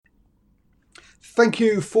Thank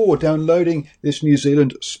you for downloading this New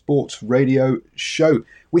Zealand Sports Radio show.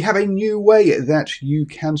 We have a new way that you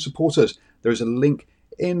can support us. There is a link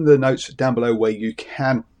in the notes down below where you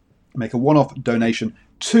can make a one-off donation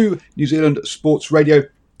to New Zealand Sports Radio.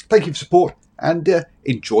 Thank you for support and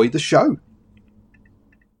enjoy the show.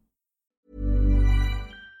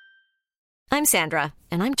 I'm Sandra,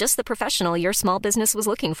 and I'm just the professional your small business was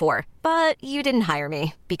looking for. But you didn't hire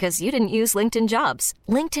me because you didn't use LinkedIn Jobs.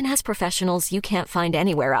 LinkedIn has professionals you can't find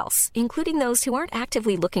anywhere else, including those who aren't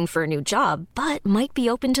actively looking for a new job, but might be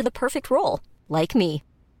open to the perfect role, like me.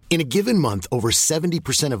 In a given month, over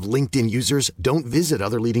 70% of LinkedIn users don't visit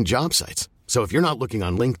other leading job sites. So if you're not looking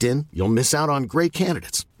on LinkedIn, you'll miss out on great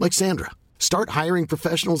candidates like Sandra. Start hiring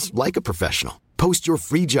professionals like a professional. Post your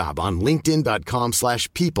free job on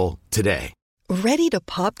linkedin.com/people today. Ready to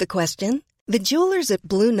pop the question? The jewelers at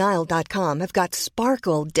BlueNile.com have got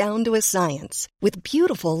sparkle down to a science with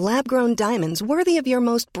beautiful lab-grown diamonds worthy of your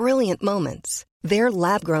most brilliant moments. Their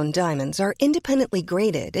lab-grown diamonds are independently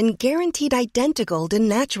graded and guaranteed identical to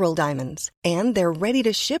natural diamonds, and they're ready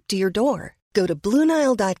to ship to your door. Go to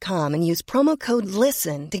BlueNile.com and use promo code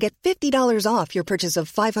LISTEN to get $50 off your purchase of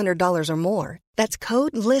 $500 or more. That's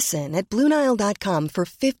code LISTEN at BlueNile.com for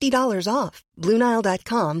 $50 off.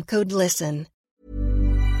 BlueNile.com, code LISTEN.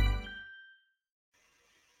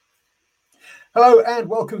 Hello and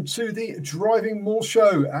welcome to the Driving Maul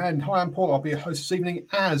Show. And hi, I'm Paul. I'll be your host this evening.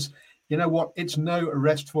 As you know what, it's no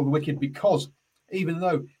rest for the wicked, because even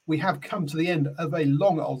though we have come to the end of a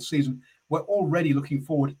long old season, we're already looking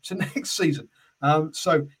forward to next season.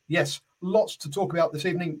 So yes, lots to talk about this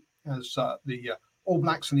evening as the All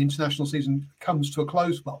Blacks and the international season comes to a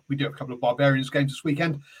close. Well, we do have a couple of Barbarians games this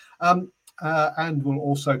weekend. And we'll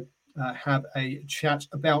also have a chat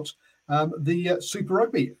about the Super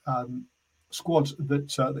Rugby squads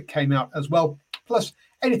that came out as well, plus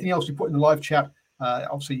anything else we put in the live chat.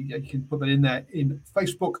 Obviously, you can put that in there in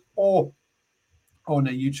Facebook or on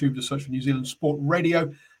YouTube. Just search for New Zealand Sport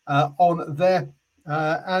Radio on there.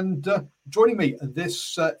 And joining me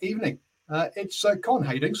this evening, it's Con.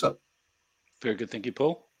 How you doing, sir? Very good, thank you,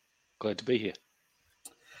 Paul. Glad to be here.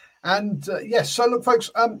 And yes, so look,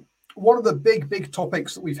 folks, one of the big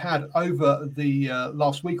topics that we've had over the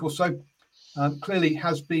last week or so clearly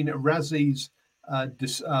has been Rassie's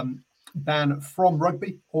ban from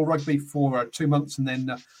rugby, or rugby for 2 months, and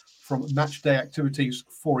then from match day activities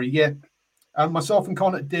for a year. Myself and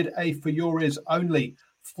Con did a For Your Ears only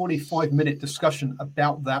 45-minute discussion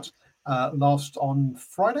about that last on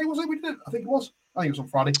Friday, was it? We did it? I think it was on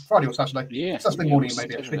Friday or Saturday. Yeah. Saturday morning,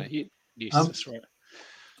 maybe, actually. Yes, that's right.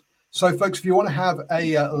 So, folks, if you want to have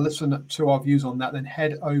a listen to our views on that, then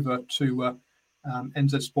head over to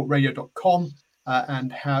nzsportradio.com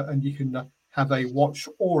and you can have a watch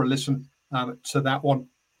or a listen to that one.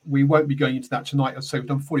 We won't be going into that tonight. As I say, we've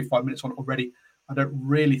done 45 minutes on it already. I don't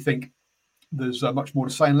really think there's much more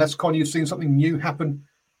to say, unless, Con, you've seen something new happen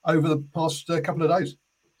over the past couple of days.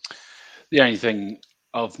 The only thing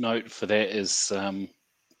of note for that is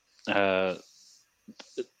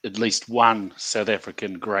at least one South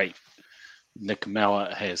African great, Nick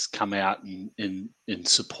Mauer, has come out in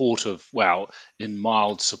support of, in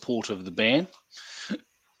mild support of the ban,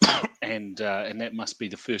 and that must be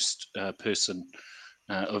the first person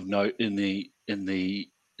of note in the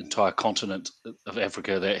entire continent of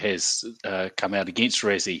Africa that has come out against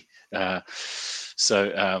Rassie. No.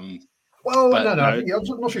 I think, I'm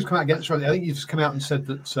not sure he's come out against Rassie. I think he's come out and said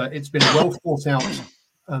that it's been well thought out,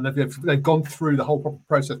 and they've gone through the whole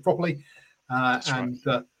process properly. And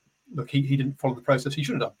right. Look, he didn't follow the process he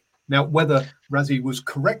should have done. Now, whether Rassie was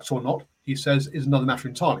correct or not, he says, is another matter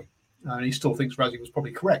entirely. And he still thinks Rassie was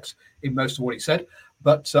probably correct in most of what he said,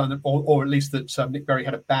 but or at least that Nick Berry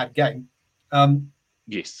had a bad game.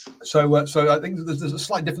 Yes. So I think there's a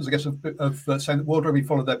slight difference, I guess, of saying that World Rugby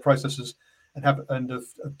followed their processes and have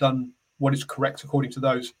done what is correct according to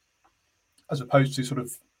those, as opposed to sort of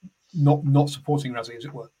not supporting Rassie, as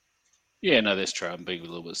it were. Yeah, no, that's true. I was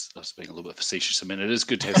being a little bit facetious. I mean, it is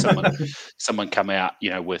good to have someone come out,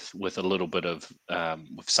 with a little bit of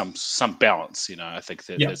with some balance. I think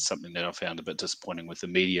that's something that I found a bit disappointing with the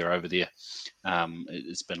media over there.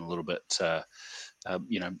 It's been a little bit,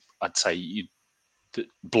 I'd say the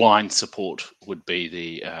blind support would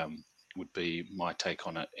be my take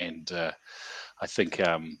on it, and I think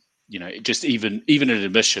just even an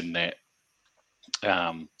admission that.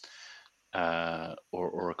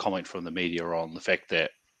 Or a comment from the media on the fact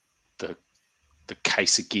that the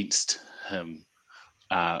case against him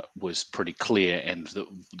was pretty clear, and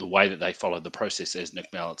the way that they followed the process, as Nick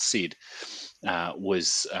Mallett said,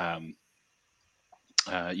 was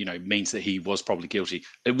means that he was probably guilty.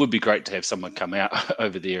 It would be great to have someone come out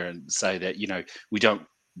over there and say that, we don't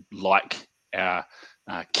like our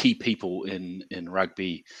key people in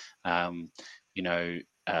rugby,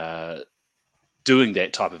 doing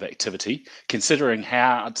that type of activity, considering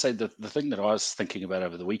how I'd say the thing that I was thinking about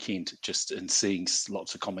over the weekend, just in seeing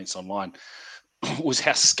lots of comments online, was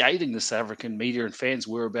how scathing the South African media and fans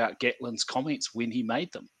were about Gatland's comments when he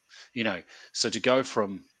made them. So to go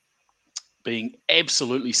from being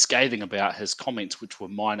absolutely scathing about his comments, which were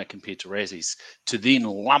minor compared to Rassie's, to then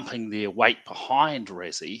lumping their weight behind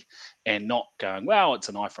Rassie and not going, well, it's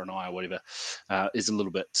an eye for an eye or whatever, is a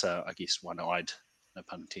little bit, I guess, one-eyed, no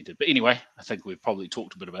pun intended. But anyway, I think we've probably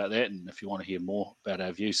talked a bit about that. And if you want to hear more about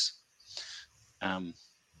our views,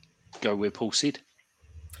 go where Paul said.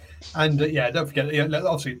 And don't forget,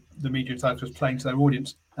 obviously the media in South Africa was playing to their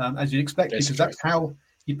audience, as you'd expect, because that's how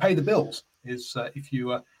you pay the bills, is if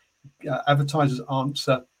you... advertisers aren't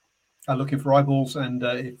are looking for eyeballs, and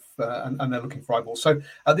if and they're looking for eyeballs. So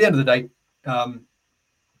at the end of the day,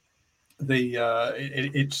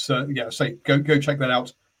 say go check that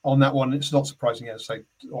out on that one. It's not surprising, as I say,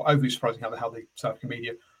 or overly surprising how the South African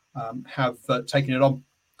media have taken it on.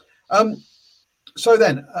 So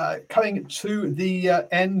then, coming to the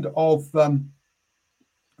end of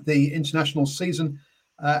the international season,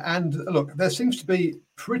 and look, there seems to be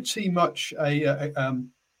pretty much a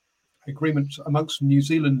agreement amongst New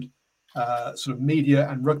Zealand sort of media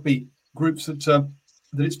and rugby groups that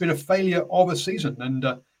it's been a failure of a season, and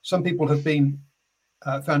some people have been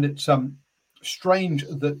found it strange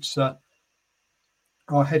that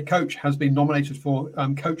our head coach has been nominated for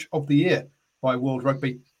Coach of the Year by World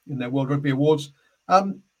Rugby in their World Rugby Awards.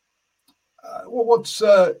 How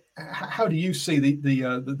do you see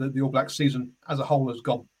the All Blacks season as a whole has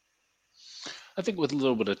gone? I think with a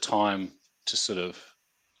little bit of time to sort of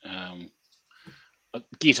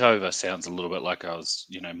get over sounds a little bit like I was,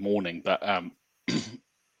 mourning, but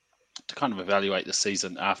to kind of evaluate the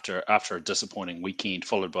season after a disappointing weekend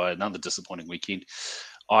followed by another disappointing weekend,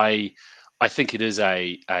 I think it is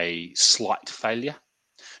a slight failure.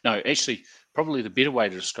 No, actually, probably the better way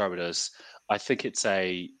to describe it is I think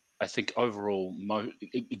overall,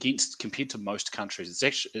 compared to most countries,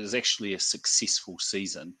 it is actually a successful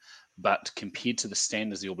season. But compared to the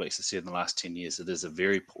standards the All Blacks have set in the last 10 years, it is a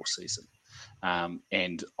very poor season.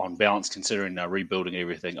 And on balance, considering they're rebuilding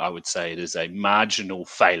everything, I would say it is a marginal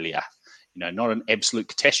failure. Not an absolute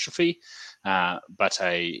catastrophe, but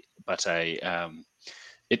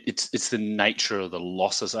it's the nature of the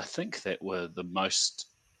losses, I think, that were the most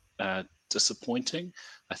disappointing.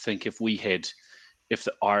 I think if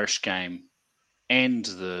the Irish game and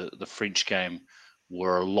the French game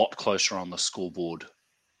were a lot closer on the scoreboard,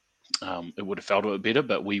 it would have felt a bit better,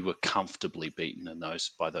 but we were comfortably beaten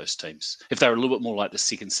by those teams. If they were a little bit more like the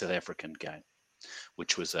second South African game,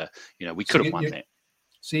 which was we could have won that.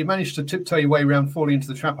 So you managed to tiptoe your way around falling into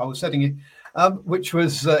the trap I was setting you, which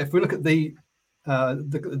was if we look at the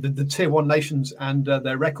Tier 1 nations and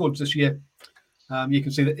their records this year, you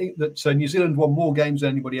can see that New Zealand won more games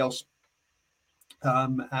than anybody else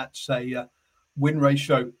at a win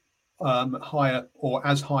ratio higher or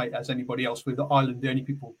as high as anybody else, with Ireland the only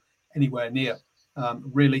people anywhere near.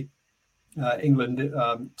 Really, England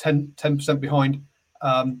 10% behind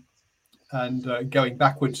and going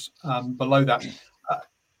backwards below that.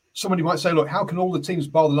 Somebody might say, look, how can all the teams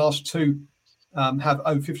bar the last two have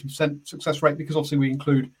over 50% success rate? Because obviously we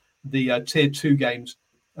include the Tier 2 games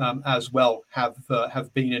as well,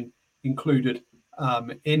 have been included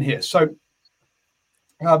in here. So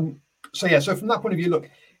from that point of view, look,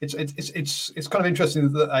 it's kind of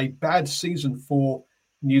interesting that a bad season for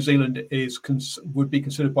New Zealand would be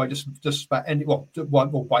considered by just about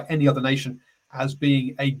by any other nation as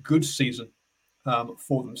being a good season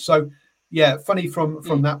for them. So funny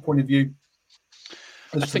from that point of view,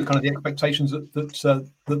 as to kind of the expectations that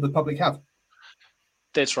the public have.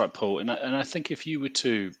 That's right, Paul. And I think if you were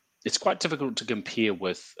to, it's quite difficult to compare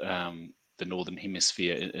with the Northern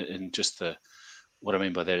Hemisphere in just what I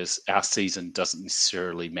mean by that is our season doesn't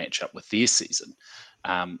necessarily match up with their season.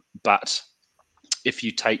 But if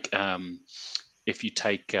you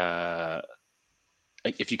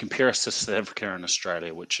compare us to South Africa and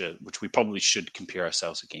Australia, which we probably should compare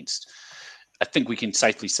ourselves against, I think we can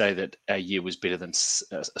safely say that our year was better than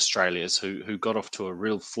Australia's, who got off to a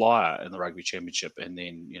real flyer in the Rugby Championship, and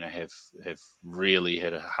then have really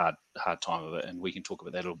had a hard time of it. And we can talk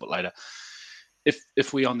about that a little bit later.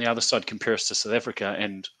 If we on the other side compare us to South Africa,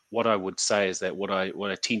 and what I would say is that what I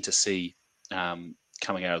tend to see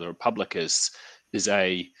coming out of the Republic is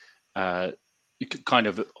a kind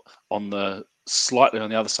of slightly on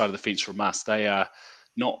the other side of the fence from us. They are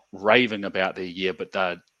not raving about their year, but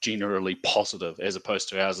they're generally positive, as opposed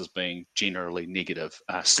to ours as being generally negative,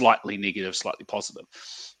 slightly negative, slightly positive.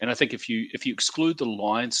 And I think if you exclude the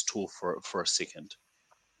Lions tour for a second,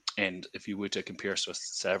 and if you were to compare us with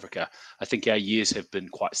South Africa, I think our years have been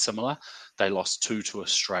quite similar. They lost 2 to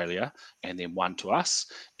Australia and then 1 to us,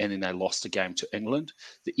 and then they lost a game to England.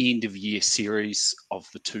 The end of year series of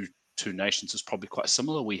the two nations is probably quite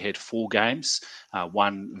similar. We had 4 games,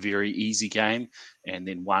 one very easy game, and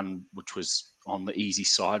then one which was on the easy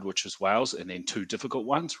side, which was Wales, and then 2 difficult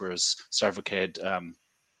ones, whereas South Africa had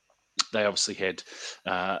they obviously had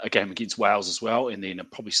a game against Wales as well, and then a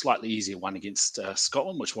probably slightly easier one against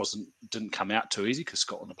Scotland, which didn't come out too easy because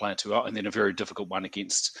Scotland are playing too well, and then a very difficult one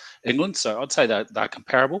against England. So I'd say they're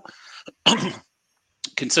comparable.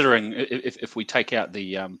 Considering if we take out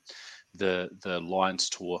the Lions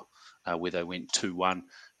tour where they went 2-1,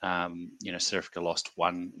 South Africa lost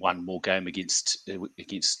one more game against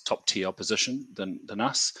top tier opposition than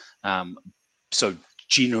us. So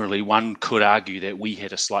generally, one could argue that we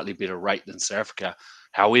had a slightly better rate than South Africa.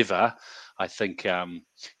 However, I think,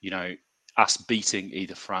 us beating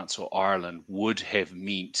either France or Ireland would have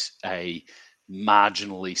meant a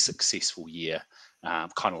marginally successful year,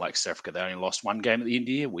 kind of like South Africa. They only lost 1 game at the end of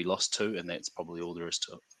the year. We lost 2, and that's probably all there is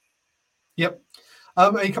to it. Yep.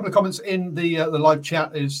 A couple of comments in the live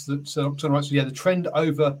chat is that the trend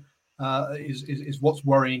over is what's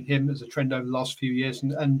worrying him as a trend over the last few years,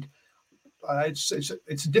 and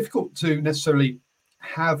it's difficult to necessarily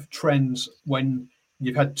have trends when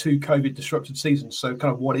you've had 2 COVID disrupted seasons. So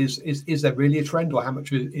kind of what is there really a trend, or how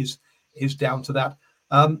much is down to that?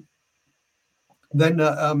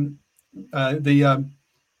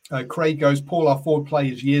 Craig goes, Paul, our forward play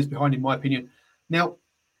is years behind in my opinion. Now,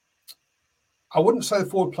 I wouldn't say the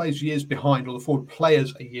forward play is years behind, or the forward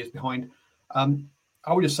players are years behind. I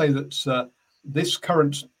would just say that this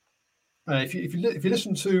current if you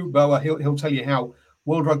listen to Boa, he'll tell you how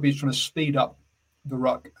World Rugby is trying to speed up the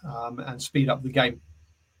ruck and speed up the game.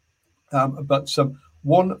 But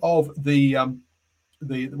one of the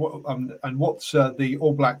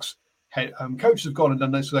All Blacks head coaches have gone and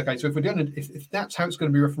done this. Okay, so if we're doing if that's how it's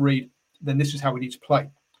going to be refereed, then this is how we need to play.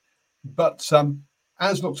 But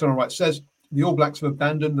as Nocturnal Right says, the All Blacks have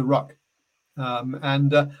abandoned the ruck,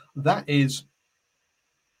 and that is.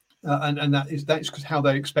 That's how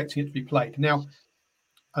they're expecting it to be played now.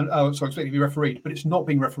 Expecting it to be refereed, but it's not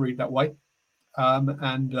being refereed that way.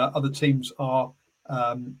 And other teams are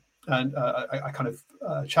kind of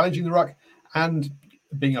challenging the ruck and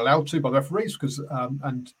being allowed to by the referees, because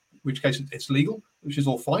and in which case it's legal, which is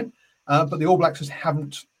all fine. But the All Blacks just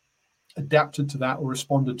haven't adapted to that or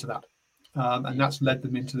responded to that, and that's led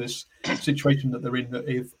them into this situation that they're in,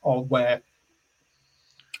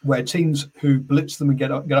 where teams who blitz them and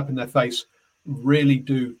get up in their face really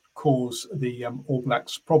do cause the All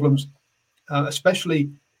Blacks problems,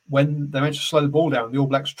 especially when they manage to slow the ball down. The All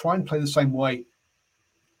Blacks try and play the same way,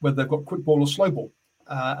 whether they've got quick ball or slow ball,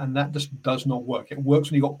 and that just does not work. It works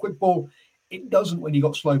when you've got quick ball. It doesn't when you've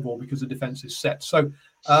got slow ball, because the defence is set. So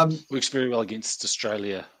works very well against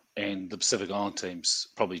Australia and the Pacific Island teams,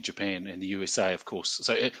 probably Japan and the USA, of course.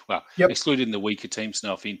 So, excluding the weaker teams,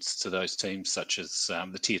 no offence to those teams, such as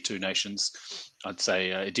the Tier 2 nations, I'd say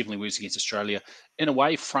it definitely works against Australia. In a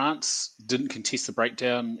way, France didn't contest the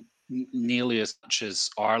breakdown nearly as much as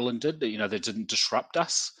Ireland did. They didn't disrupt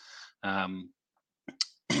us. And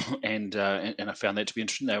I found that to be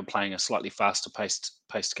interesting. They were playing a slightly faster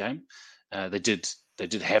paced game. They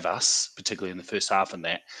did have us, particularly in the first half in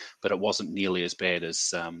that, but it wasn't nearly as bad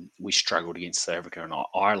as we struggled against South Africa and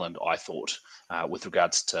Ireland, I thought, with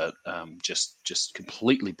regards to just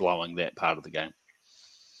completely blowing that part of the game.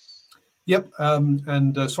 Yep,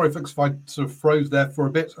 and sorry, folks, if I sort of froze there for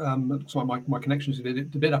a bit. So my connection is a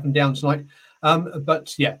bit up and down tonight.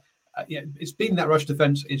 But it's beating that rush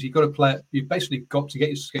defence. Is you've got to play it. You've basically got to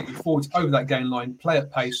get your forwards over that gain line, play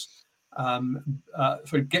at pace.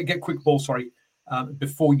 Get quick ball.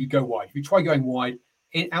 Before you go wide. If you try going wide,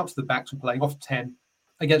 out to the backs and playing off 10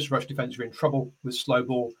 against rush defence, you're in trouble with slow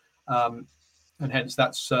ball, and hence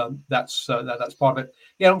that's part of it.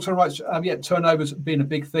 Yeah, I'm right. Turnovers being a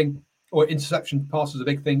big thing, or interception passes a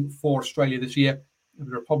big thing for Australia this year.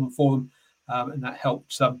 They're a problem for them, and that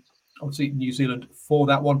helped obviously New Zealand for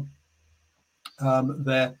that one.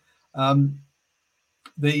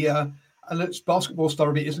 And its basketball style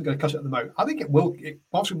rugby isn't going to cut it at the moment. I think it will.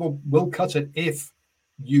 Basketball will cut it if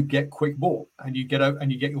you get quick ball and you get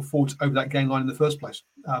your forwards over that gain line in the first place.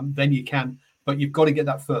 Then you can, but you've got to get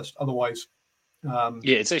that first. Otherwise,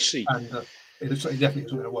 it's actually it definitely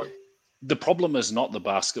isn't going to work. The problem is not the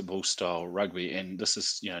basketball style rugby, and this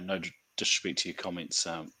is no disrespect to your comments,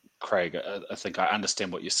 Craig, I think I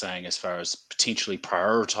understand what you're saying as far as potentially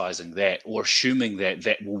prioritising that or assuming that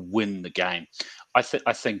that will win the game. I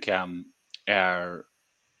think our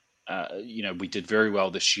we did very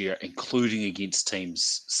well this year, including against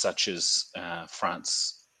teams such as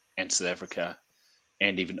France and South Africa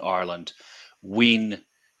and even Ireland, when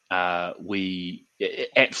we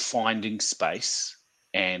at finding space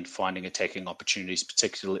and finding attacking opportunities,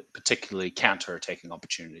 particularly counter-attacking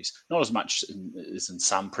opportunities. Not as much as in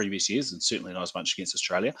some previous years, and certainly not as much against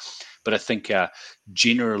Australia. But I think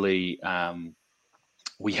generally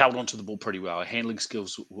we held onto the ball pretty well. Our handling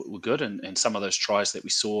skills were good, and some of those tries that we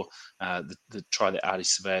saw, the try that Ardie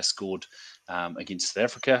Savea scored against South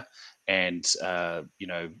Africa, and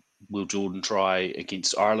Will Jordan try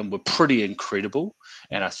against Ireland were pretty incredible.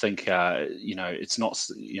 And I think it's not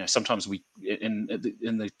sometimes we in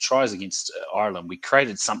the tries against Ireland we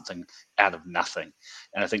created something out of nothing,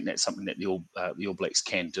 and I think that's something that the All Blacks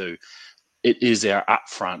can do. It is our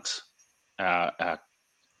upfront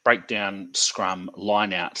breakdown, scrum,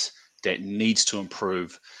 line out that needs to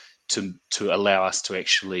improve to allow us to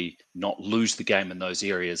actually not lose the game in those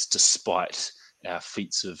areas, despite our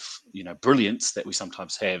feats of brilliance that we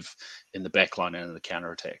sometimes have in the back line and in the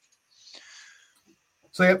counter attack.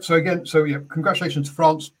 So congratulations to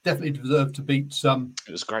France. Definitely deserved to beat.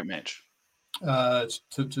 It was a great match. To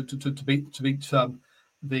beat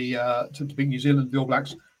New Zealand, the All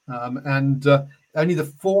Blacks, and only the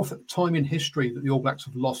fourth time in history that the All Blacks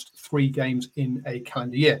have lost 3 games in a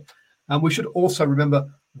calendar year. And we should also remember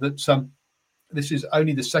that this is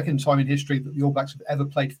only the second time in history that the All Blacks have ever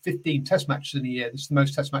played 15 Test matches in a year. This is the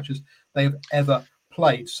most Test matches they have ever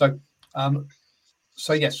played. So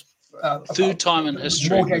yes. Third time in history.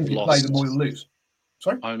 The more games you play, the more you lose.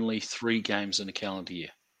 Sorry? Only 3 games in a calendar year.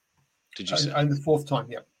 Did you say? Only the fourth time,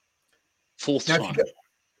 yeah. Fourth time.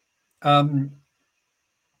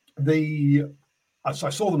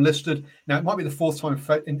 I saw them listed. Now, it might be the fourth time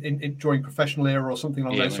during professional era or something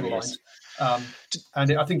along those sort of lines.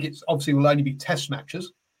 And I think it's obviously will only be Test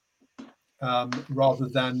matches rather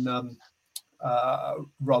than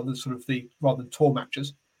tour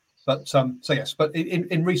matches. But yes. But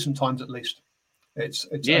in recent times, at least, it's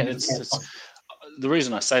the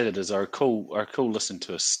reason I say that is I recall listening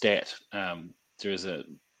to a stat. There is I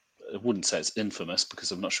wouldn't say it's infamous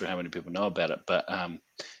because I'm not sure how many people know about it. But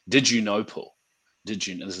did you know, Paul? Did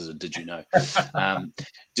you know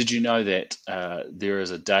that there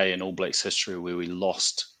is a day in All Blacks history where we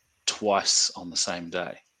lost twice on the same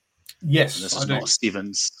day? Yes, and this is not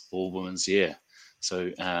Sevens or Women's. Yeah.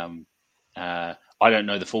 So I don't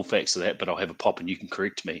know the full facts of that, but I'll have a pop and you can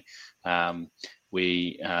correct me.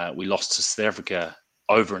 We lost to South Africa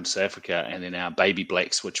over in South Africa, and then our Baby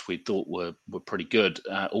Blacks, which we thought were pretty good,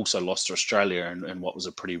 also lost to Australia in what was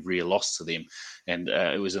a pretty rare loss to them, and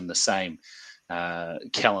it was in the same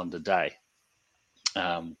calendar day.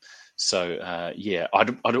 I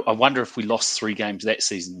wonder if we lost 3 games that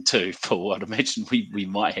season too, Paul. I'd imagine we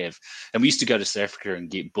might have. And we used to go to South Africa and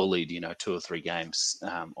get bullied, 2 or 3 games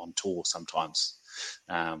on tour sometimes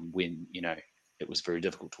when, it was very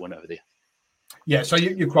difficult to win over there. Yeah, so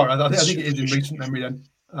you're quite right. I think it is in recent memory then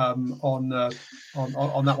on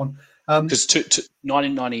that one. Because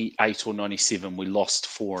 1998 or 97, we lost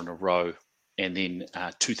 4 in a row. And then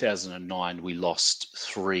 2009, we lost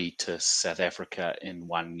 3 to South Africa in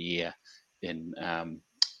 1 year. Back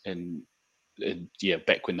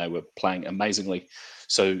when they were playing amazingly.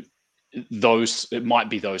 So it might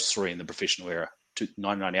be those 3 in the professional era.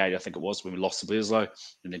 1998, I think it was when we lost to Bledisloe,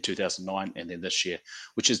 and then 2009, and then this year,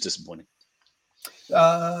 which is disappointing.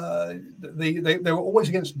 They were always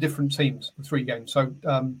against different teams, the 3 games. So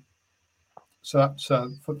that's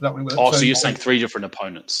that one. So you're saying 3 different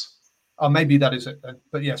opponents. Maybe that is it then.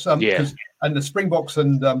 But yes, and the Springboks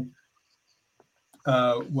and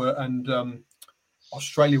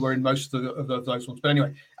Australia were in most of those ones. But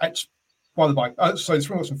anyway, it's by the by. So the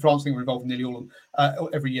Springboks and France, I think, were involved in nearly all of them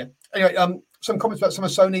every year. Anyway, some comments about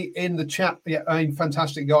Samisoni in the chat. Yeah,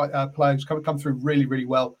 fantastic guy, player who's come through really, really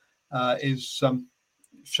well. Is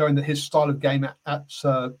showing that his style of game at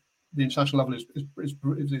the international level is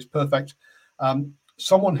perfect.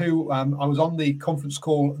 Someone who I was on the conference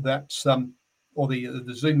call or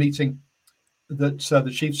the Zoom meeting that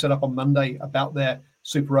the Chiefs set up on Monday about their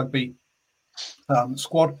Super Rugby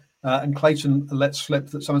squad, and Clayton let slip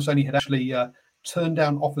that Samisoni had actually turned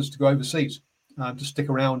down offers to go overseas to stick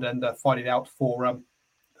around and fight it out for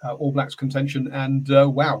All Blacks contention. And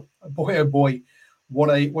wow, boy oh boy, what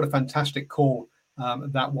a fantastic call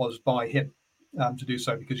that was by him to do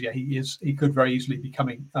so, because he could very easily be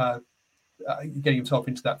getting himself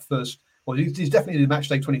into that first Well, he's definitely in the match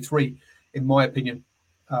day 23, in my opinion.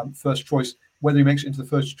 First choice. Whether he makes it into the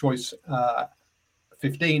first choice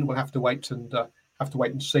 15, we'll have to wait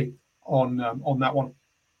and see on that one.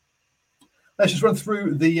 Let's just run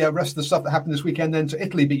through the rest of the stuff that happened this weekend then. So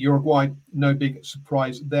Italy beat Uruguay. No big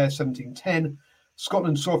surprise there, 17-10.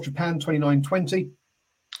 Scotland saw off Japan 29-20.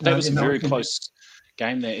 That was a very close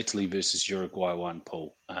game there, Italy versus Uruguay one,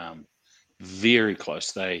 Paul. Very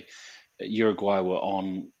close. Uruguay were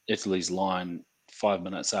on Italy's line 5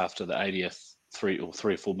 minutes after the 80th, 3 or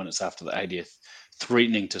 4 minutes after the 80th,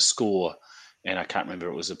 threatening to score. And I can't remember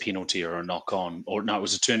if it was a penalty or a knock-on. Or no, it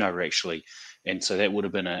was a turnover, actually. And so that would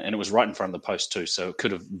have been and it was right in front of the post too. So it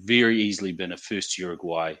could have very easily been a first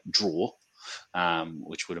Uruguay draw,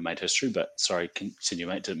 which would have made history. But sorry, continue,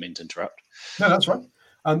 mate. Didn't mean to interrupt. No, that's right.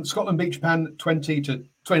 Scotland beat Japan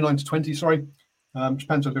 29-20. Sorry,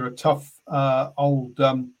 Japan's a bit of a tough old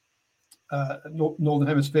Northern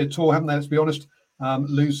Hemisphere tour, haven't they? Let's be honest.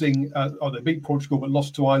 Losing, they beat Portugal but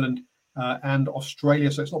lost to Ireland and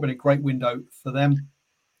Australia. So it's not been a great window for them.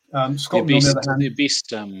 Scotland, on the other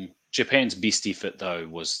hand, Japan's best effort though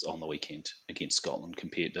was on the weekend against Scotland.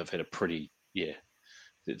 They've had a pretty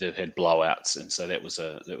they've had blowouts, and so that was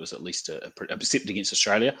at least except against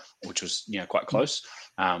Australia, which was quite close.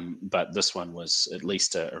 But this one was at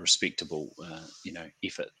least a respectable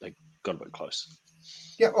effort. They got a bit close.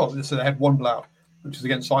 Yeah, well, so they had one blowout, which was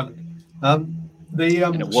against Ireland. And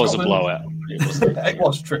it was Scotland, a blowout. It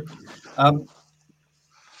was true.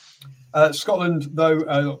 Scotland,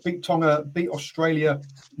 though, beat Tonga, beat Australia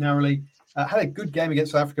narrowly. Had a good game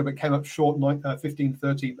against South Africa, but came up short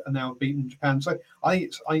 15-30, and now beaten Japan. So I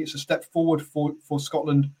think it's a step forward for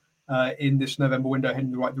Scotland in this November window, heading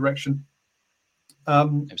in the right direction.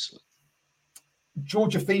 Absolutely.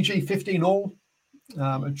 Georgia, Fiji, 15-all.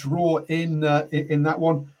 A draw in that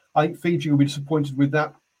one. I think Fiji will be disappointed with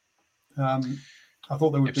that. I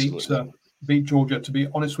thought they would beat Georgia, to be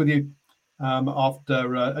honest with you,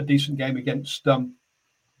 after a decent game against.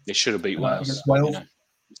 They should have beat Wales. Against Wales.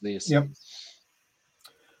 Yep.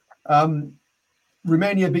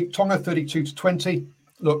 Romania beat Tonga 32-20.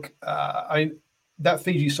 Look, that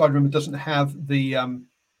Fiji side, remember, doesn't have the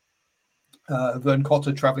Vern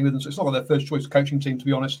Cotter travelling with them, so it's not their first choice coaching team, to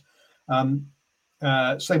be honest.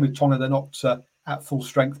 Same with Tonga; they're not at full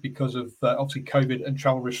strength because of obviously COVID and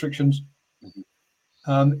travel restrictions. Mm-hmm.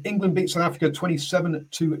 England beat South Africa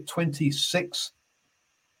 27-26.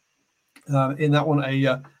 In that one,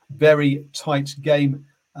 a very tight game.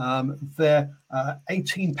 There,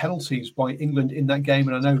 18 penalties by England in that game,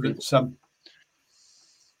 and I know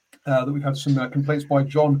that we've had some complaints by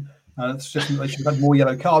John suggesting that they should have had more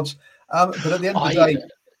yellow cards. But at the end of the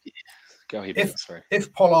day,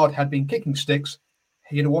 if Pollard had been kicking sticks,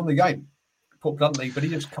 he'd have won the game, put bluntly, but he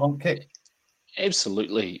just can't kick.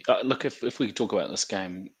 Absolutely. Look, if we could talk about this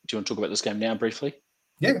game, do you want to talk about this game now briefly?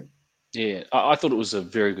 Yeah. Yeah, I thought it was a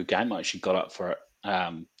very good game. I actually got up for it.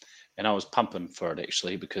 And I was pumping for it,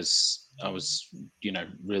 actually, because I was,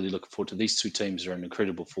 really looking forward to these two teams are in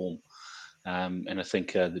incredible form. And I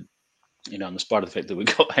think, in spite of the fact that we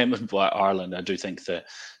got hammered by Ireland, I do think that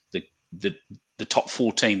the top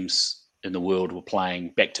four teams in the world were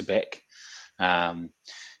playing back-to-back. And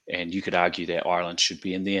you could argue that Ireland should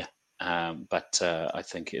be in there. But I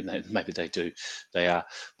think maybe they are.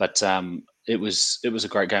 But it was a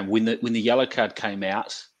great game. When the yellow card came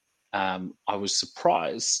out, I was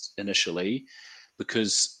surprised initially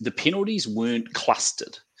because the penalties weren't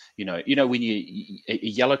clustered. When a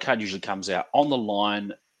yellow card usually comes out on the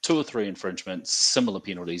line, 2 or 3 infringements, similar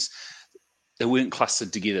penalties. They weren't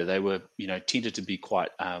clustered together. They were, tended to be quite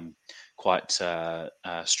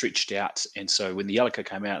stretched out. And so when the yellow card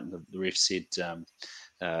came out and the ref said, too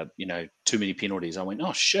many penalties, I went,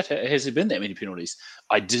 oh shit, has there been that many penalties?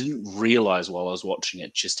 I didn't realize while I was watching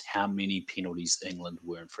it just how many penalties England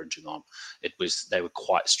were infringing on. They were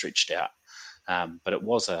quite stretched out. But it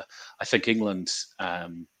was I think England,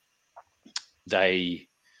 they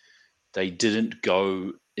didn't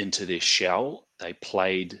go into their shell. They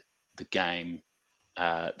played the game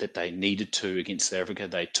that they needed to against South Africa.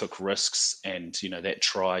 They took risks, and that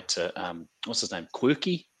try to what's his name,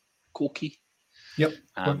 Corky. Yep.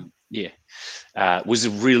 Was a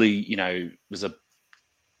really was a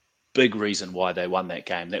big reason why they won that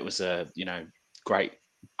game. That was a great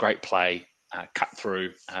play, cut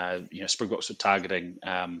through. Springboks were targeting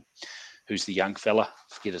who's the young fella?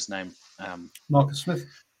 Forget his name. Marcus Smith.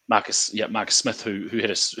 Marcus Smith, who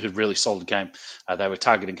had a really solid game. They were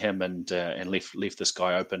targeting him and left this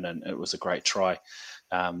guy open, and it was a great try.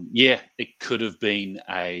 It could have been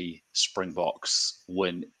a Springboks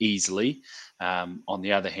win easily. On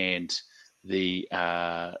the other hand, the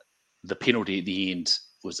the penalty at the end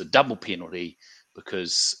was a double penalty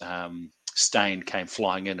because Stain came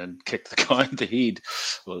flying in and kicked the guy in the head.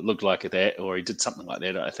 Well, it looked like that, or he did something like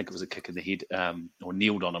that. I think it was a kick in the head, or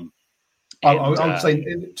kneeled on him. And, I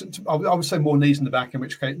would say more knees in the back, in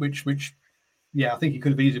which case, yeah, I think he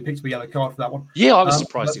could have easily picked up a yellow card for that one. Yeah, I was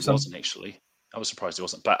surprised he wasn't actually. I was surprised he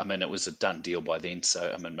wasn't, but I mean, it was a done deal by then. So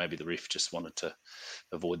I mean, maybe the ref just wanted to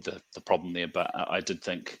avoid the problem there. But I did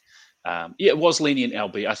think, it was lenient,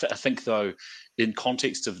 LB. I think though, in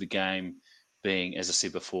context of the game being, as I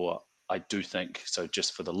said before, I do think so.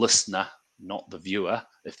 Just for the listener, not the viewer,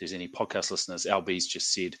 if there's any podcast listeners, LB's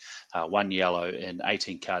just said 1 yellow and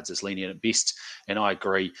 18 cards is lenient at best, and I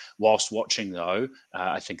agree. Whilst watching though,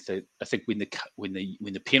 I think when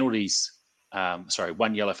the penalties,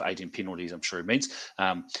 1 yellow for 18 penalties, I'm sure it means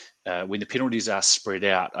when the penalties are spread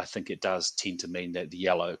out, I think it does tend to mean that the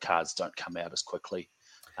yellow cards don't come out as quickly.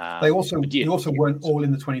 They also weren't all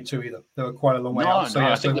in the 22 either. They were quite a long way out. So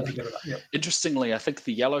I think interestingly, I think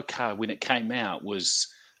the yellow card when it came out was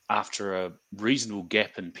after a reasonable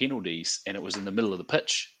gap in penalties, and it was in the middle of the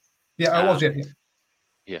pitch. Yeah, I was.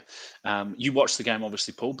 Yeah. You watched the game,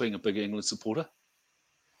 obviously, Paul, being a big England supporter.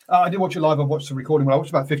 I did watch it live. I watched the recording. Well, I watched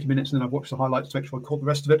about 50 minutes, and then I watched the highlights to make sure I caught the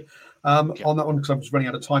rest of it on that one because I was running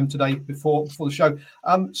out of time today before the show.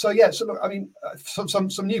 So look, I mean, some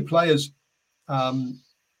new players. In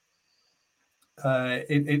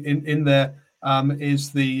there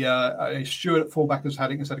is the Stuart at fullback has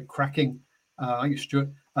had a cracking, I think it's Stuart,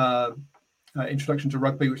 introduction to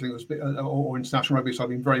rugby, which I think was or international rugby. So I've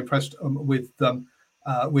been very impressed with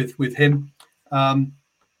him. I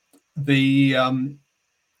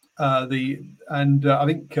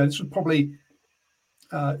think this would probably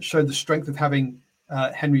show the strength of having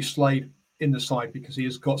Henry Slade in the side because he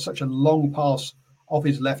has got such a long pass of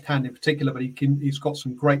his left hand in particular, but he's got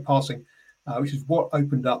some great passing. Which is what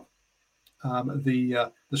opened up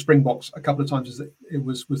the Springboks a couple of times. Is that it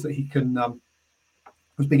was that he can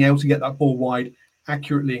was being able to get that ball wide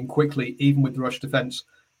accurately and quickly, even with the rush defence.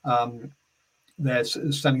 They're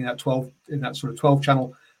standing in that 12 sort of 12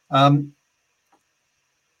 channel. A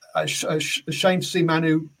shame to see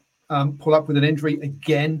Manu pull up with an injury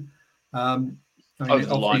again. Over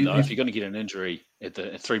the line, though, if you're going to get an injury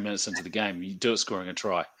at 3 minutes into the game, you do it scoring a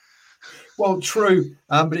try. Well, true,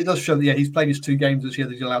 but it does show that he's played his 2 games this year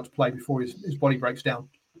that he's allowed to play before his body breaks down.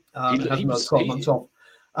 He has another 12 months off.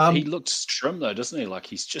 He looks trim though, doesn't he? Like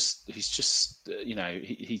he's just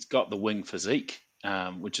he's got the wing physique,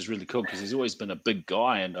 which is really cool because he's always been a big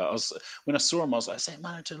guy. And when I saw him, I was like,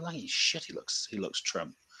 "Manu Tuilagi, shit, he looks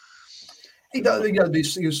trim." He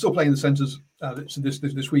was still playing the centres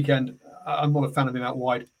this weekend. I'm not a fan of him out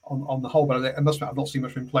wide on the whole, but I must admit I've not seen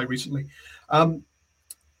much of him play recently.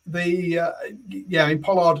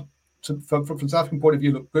 Pollard, from South African point of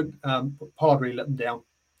view, looked good. Pollard really let them down,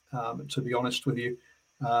 to be honest with you.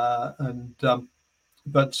 But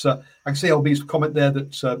I can see LB's comment there that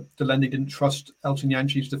Delendy didn't trust Elton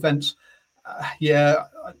Yancey's defence. I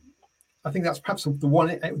think that's perhaps the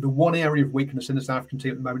one area of weakness in the South African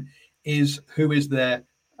team at the moment is who is their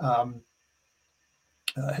 10.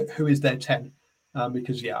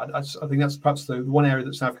 Because I think that's perhaps the one area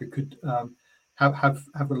that South Africa could. Have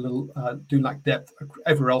a little do lack depth.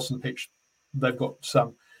 Everywhere else on the pitch, they've got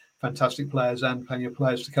some fantastic players and plenty of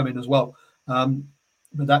players to come in as well. But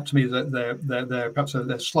that to me is they're perhaps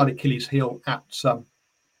their slight Achilles heel at the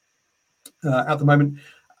moment.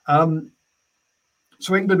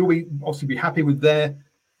 So England will obviously be happy with their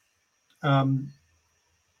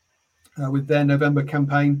November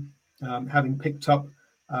campaign, having picked up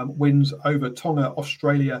wins over Tonga,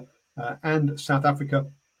 Australia, and South Africa.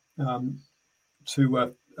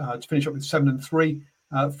 To finish up with 7-3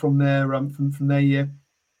 from their year.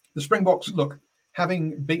 The Springboks, look,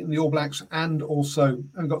 having beaten the All Blacks and also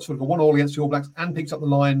got sort of a 1-1 against the All Blacks and picked up the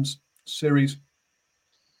Lions series,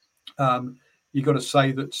 you've got to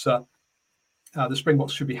say that the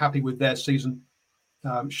Springboks should be happy with their season.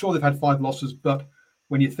 Sure, they've had 5 losses, but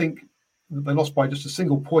when you think that they lost by just a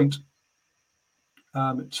single point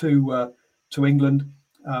to England,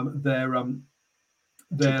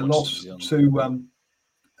 their loss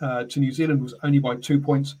to New Zealand was only by 2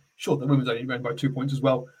 points. Sure, the women's only ran by 2 points as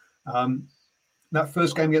well. That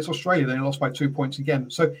first game against Australia, they lost by 2 points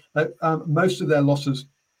again. So most of their losses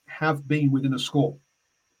have been within a score.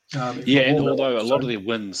 And although a lot of their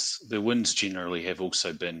wins generally have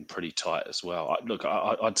also been pretty tight as well.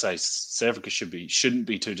 I'd say South Africa shouldn't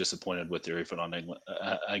be too disappointed with their effort on England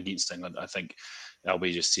against England. I think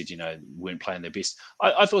LB just said, weren't playing their best.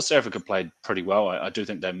 I thought South Africa played pretty well. I do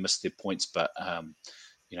think they missed their points, but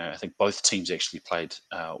I think both teams actually played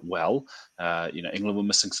well. England were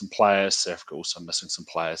missing some players, South Africa also missing some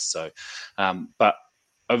players. So, but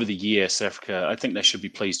over the year, South Africa, I think they should be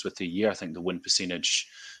pleased with the year. I think the win percentage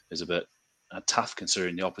is a bit tough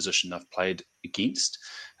considering the opposition they've played against.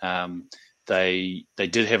 They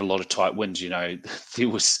did have a lot of tight wins.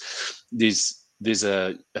 There's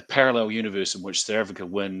a parallel universe in which South Africa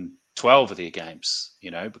win 12 of their games,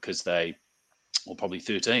 because or probably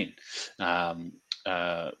 13,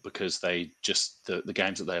 because they just the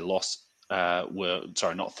games that they lost were,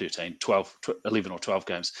 sorry, not 13, 12, 11 or 12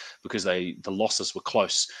 games, because the losses were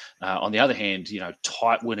close. On the other hand,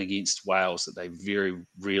 tight win against Wales that they very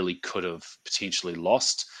rarely could have potentially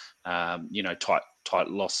lost. Tight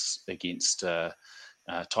loss against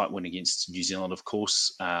tight win against New Zealand, of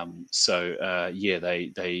course. They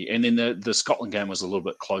and then the Scotland game was a little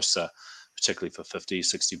bit closer, particularly for 50,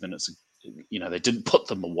 60 minutes. They didn't put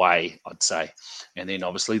them away, I'd say. And then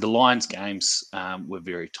obviously the Lions games were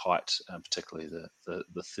very tight, particularly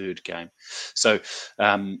the third game. So,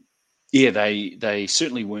 they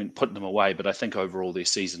certainly weren't putting them away, but I think overall their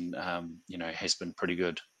season, has been pretty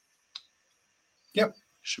good. Yep.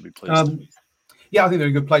 Should be pleased. I think they're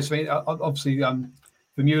in a good place. I mean, obviously,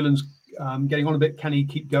 Vermeulen's getting on a bit. Can he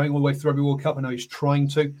keep going all the way through every World Cup? I know he's trying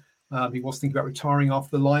to. He was thinking about retiring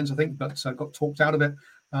after the Lions, I think, but got talked out of it.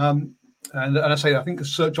 And I say, I think the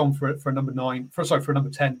search on for a number 9, for a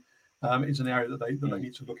number 10, is an area that they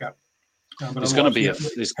need to look at. There's got to be,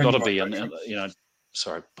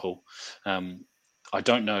 sorry, Paul. I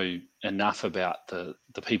don't know enough about the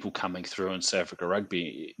people coming through in South Africa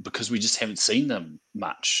rugby because we just haven't seen them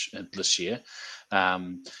much this year.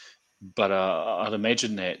 But I'd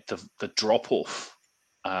imagine that the drop-off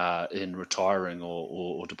in retiring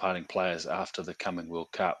or departing players after the coming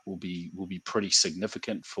World Cup will be pretty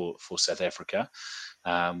significant for South Africa.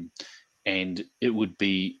 And it would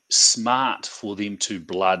be smart for them to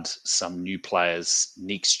blood some new players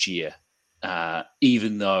next year,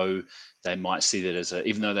 even though they might see that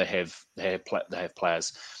even though they have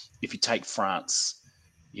players. If you take France,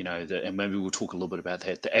 and maybe we'll talk a little bit about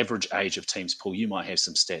that. The average age of teams, Paul, you might have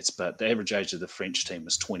some stats, but the average age of the French team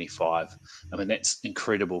was 25. I mean, that's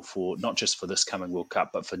incredible for not just for this coming World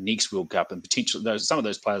Cup, but for next World Cup, and potentially some of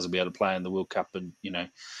those players will be able to play in the World Cup in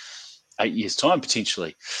 8 years' time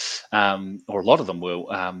potentially, or a lot of them will.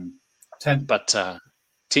 10, but 10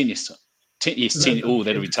 years time. 10 years, 10. Oh,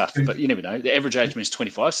 that'll be tough. But you never know. The average age means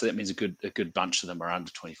 25, so that means a good bunch of them are under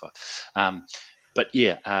 25. But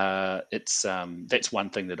it's that's one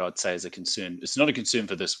thing that I'd say is a concern. It's not a concern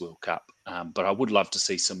for this World Cup, but I would love to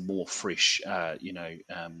see some more fresh,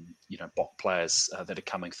 Bok players that are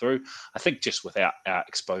coming through. I think just without our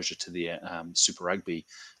exposure to their Super Rugby,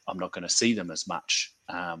 I'm not going to see them as much.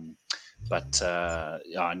 But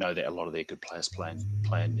I know that a lot of their good players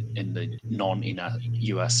playing in the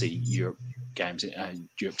non-URC Europe games,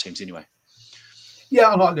 Europe teams anyway.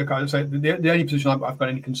 Yeah, and like I say, the only position I've got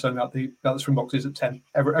any concern about the Springboks is at 10.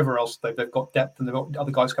 Everywhere else, they've got depth and they've got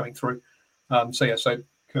other guys coming through. So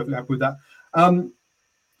perfectly happy with that.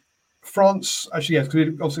 France, actually, yes,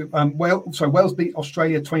 because obviously, Wales beat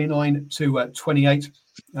Australia 29-28.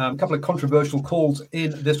 A couple of controversial calls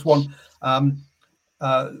in this one.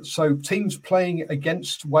 So teams playing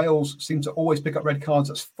against Wales seem to always pick up red cards.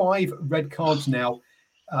 That's 5 red cards now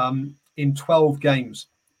in 12 games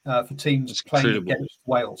for teams playing against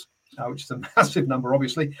Wales, which is a massive number,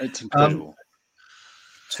 obviously. It's incredible.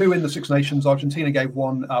 2 in the Six Nations. Argentina gave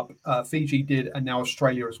 1 up. Fiji did, and now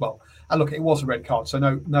Australia as well. And look, it was a red card, so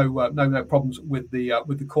no problems with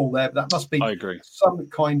the call there. But that must be some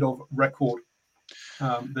kind of record.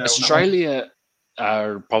 There Australia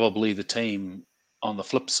are probably the team on the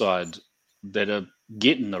flip side that are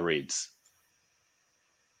getting the reds,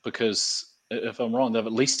 because if I'm wrong, they've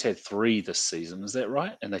at least had 3 this season. Is that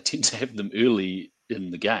right? And they tend to have them early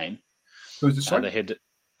in the game. Who was this? They had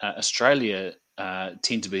Australia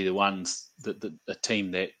tend to be the ones the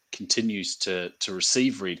team that continues to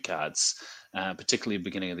receive red cards, particularly at the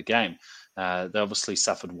beginning of the game. They obviously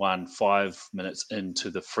suffered 1 5 minutes into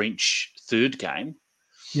the French third game.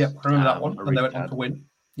 Yeah, I remember that one. And they went on to win.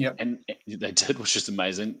 Yeah, and they did, which is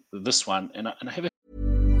amazing. This one, and I have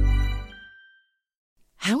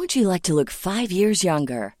How would you like to look 5 years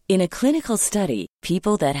younger? In a clinical study,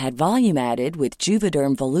 people that had volume added with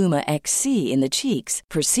Juvederm Voluma XC in the cheeks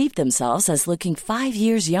perceived themselves as looking 5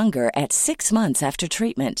 years younger at 6 months after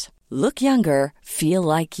treatment. Look younger, feel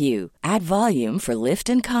like you. Add volume for lift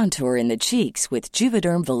and contour in the cheeks with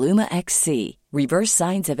Juvederm Voluma XC. Reverse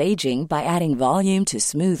signs of aging by adding volume to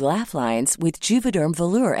smooth laugh lines with Juvederm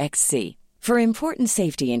Volure XC. For important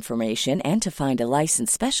safety information and to find a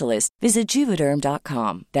licensed specialist, visit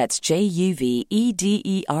Juvederm.com. That's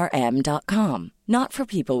JUVEDERM.com. Not for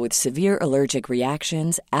people with severe allergic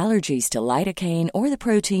reactions, allergies to lidocaine, or the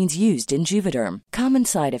proteins used in Juvederm. Common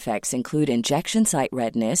side effects include injection site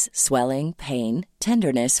redness, swelling, pain,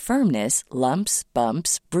 tenderness, firmness, lumps,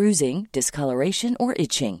 bumps, bruising, discoloration, or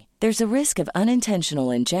itching. There's a risk of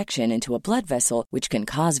unintentional injection into a blood vessel, which can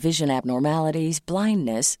cause vision abnormalities,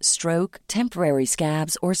 blindness, stroke, temporary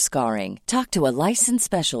scabs, or scarring. Talk to a licensed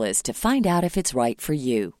specialist to find out if it's right for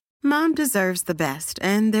you. Mom deserves the best,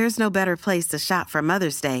 and there's no better place to shop for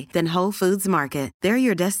Mother's Day than Whole Foods Market. They're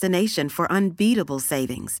your destination for unbeatable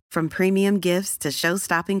savings, from premium gifts to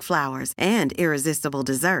show-stopping flowers and irresistible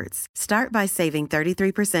desserts. Start by saving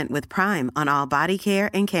 33% with Prime on all body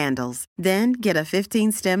care and candles. Then get a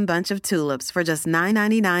 15-stem bunch of tulips for just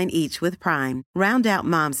 $9.99 each with Prime. Round out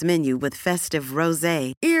Mom's menu with festive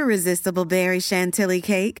rosé, irresistible berry chantilly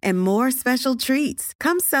cake, and more special treats.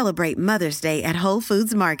 Come celebrate Mother's Day at Whole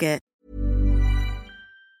Foods Market.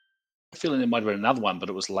 Feeling there might have been another one, but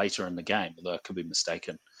it was later in the game, although I could be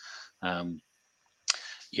mistaken. I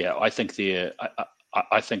think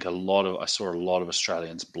I think I saw a lot of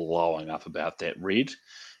Australians blowing up about that red,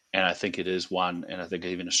 and I think it is one, and I think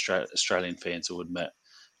even Australian fans will admit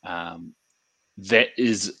that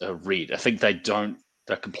is a red. I think they're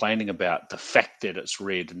complaining about the fact that it's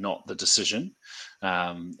red, not the decision.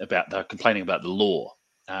 They're complaining about the law,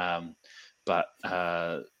 but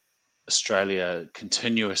Australia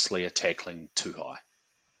continuously are tackling too high,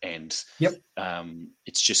 and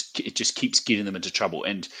it just keeps getting them into trouble.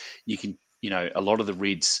 And you can, a lot of the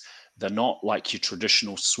reds, they're not like your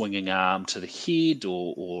traditional swinging arm to the head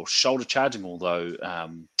or shoulder charging, although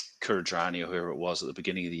Kuridrani or whoever it was at the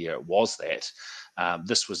beginning of the year, it was that.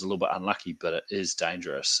 This was a little bit unlucky, but it is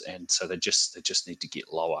dangerous, and so they just need to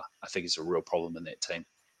get lower. I think it's a real problem in that team.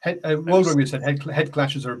 Waldring said head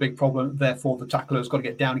clashes are a big problem. Therefore, the tackler has got to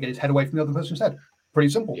get down and get his head away from the other person's head. Pretty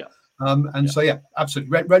simple. Yeah. So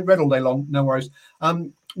absolutely. Red all day long. No worries.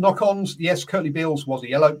 Knock-ons. Yes, Curtly Beals was a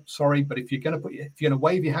yellow. Sorry, but if you're going to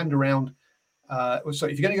wave your hand around, so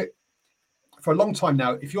if you're going to go for a long time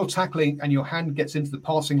now, if you're tackling and your hand gets into the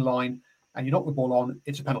passing line and you knock the ball on,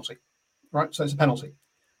 it's a penalty, right? So it's a penalty.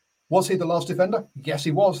 Was he the last defender? Yes, he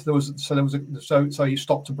was. So he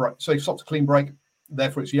stopped to break. So he stopped a clean break.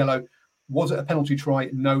 Therefore, it's yellow. Was it a penalty try?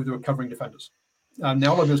 No, they were covering defenders. Now, a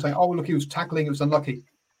lot of people are saying, "Oh, look, he was tackling. It was unlucky."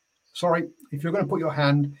 Sorry, if you're going to put your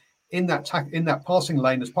hand in that passing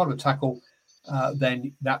lane as part of a tackle,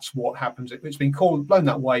 then that's what happens. It's been blown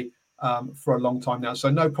that way for a long time now. So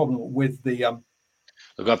no problem with the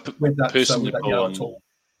with that yellow at all.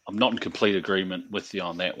 I'm not in complete agreement with you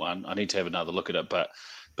on that one. I need to have another look at it, but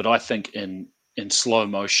I think in slow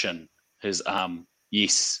motion, his arm,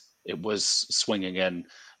 yes, it was swinging in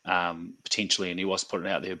potentially, and he was putting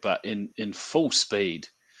it out there. But in full speed,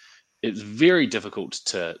 it's very difficult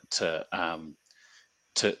to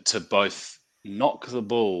both knock the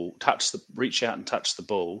ball, reach out and touch the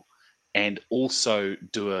ball, and also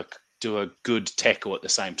do a good tackle at the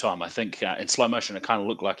same time. I think in slow motion, it kind of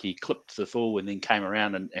looked like he clipped the ball and then came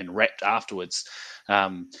around and wrapped afterwards.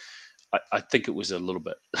 I think it was a little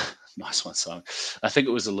bit nice one, Simon. I think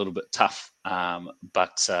it was a little bit tough,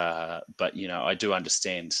 but I do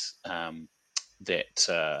understand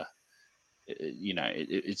that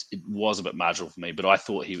it was a bit marginal for me, but I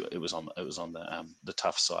thought it was on the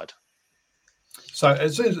tough side. So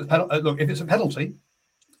as soon as look, if it's a penalty,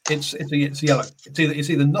 it's yellow. It's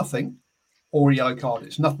either nothing or a yellow card.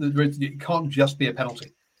 It's nothing. It can't just be a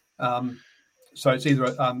penalty. So it's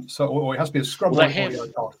either or it has to be a scrum or a yellow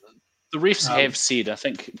card. The refs have said, I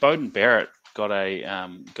think Bowden Barrett got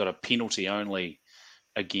a penalty only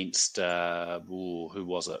against who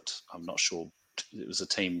was it? I'm not sure. It was a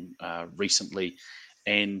team recently,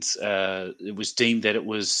 and it was deemed that it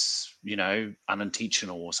was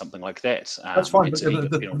unintentional or something like that. That's fine. But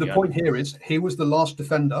the point here is he was the last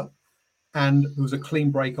defender, and there was a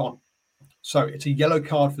clean break on. So it's a yellow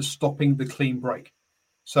card for stopping the clean break.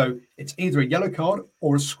 So it's either a yellow card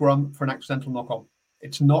or a scrum for an accidental knock on.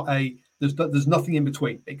 It's not there's nothing in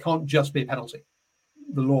between. It can't just be a penalty.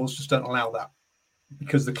 The laws just don't allow that,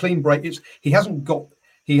 because the clean break is he hasn't got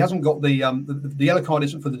the yellow card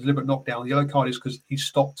isn't for the deliberate knockdown. The yellow card is because he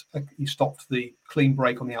stopped the clean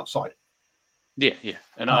break on the outside. Yeah,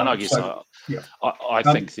 and I guess I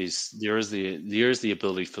think there is the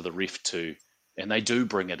ability for the ref to, and they do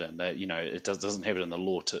bring it in. That it doesn't have it in the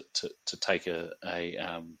law to take to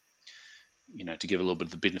give a little bit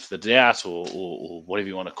of the benefit of the doubt or whatever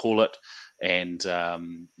you want to call it, and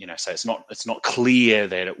so it's not clear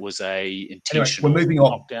that it was a intentional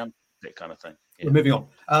knockdown. that kind of thing. Yeah. We're moving on.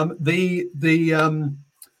 The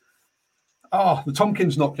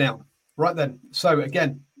Tompkins knockdown right then. So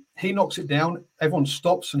again, he knocks it down. Everyone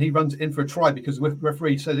stops and he runs it in for a try because the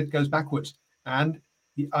referee says it goes backwards. And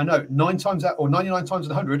I know 9 times out or 99 times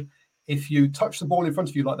out of 100, if you touch the ball in front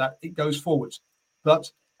of you like that, it goes forwards.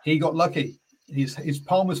 But he got lucky. His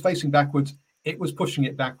palm was facing backwards. It was pushing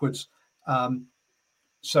it backwards.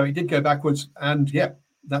 So it did go backwards. And yeah,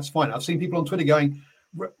 that's fine. I've seen people on Twitter going,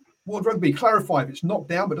 World Rugby, clarify if it's knocked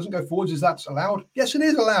down but doesn't go forwards, is that allowed? Yes, it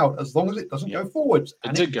is allowed as long as it doesn't go forwards.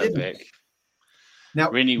 And it did go back.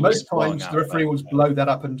 Now, most times the referee will blow that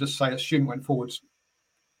up and just say, assume it went forwards.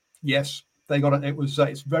 Yes, they got it. It was.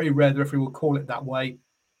 It's very rare the referee will call it that way,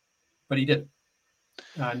 but he did.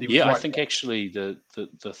 And he was right. I think actually the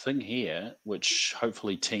thing here, which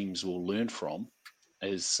hopefully teams will learn from,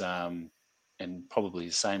 is and probably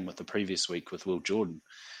the same with the previous week with Will Jordan,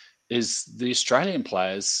 is the Australian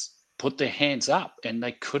players put their hands up and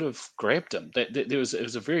they could have grabbed him. It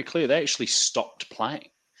was a very clear. They actually stopped playing.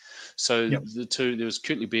 So there was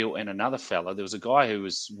Kurtley Beale and another fella. There was a guy who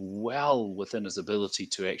was well within his ability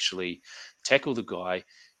to actually tackle the guy.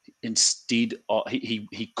 Instead,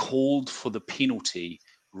 he called for the penalty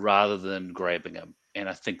rather than grabbing him. And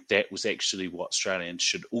I think that was actually what Australians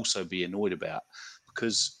should also be annoyed about,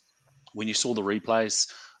 because when you saw the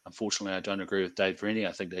replays, unfortunately, I don't agree with Dave Rennie.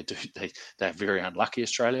 I think they're very unlucky,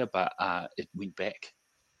 Australia, but it went back.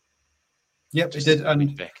 Yep, it did.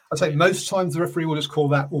 And I'd say most times the referee will just call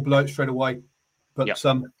that or blow it straight away. But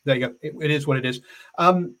there you go. It is what it is.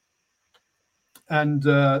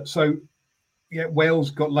 So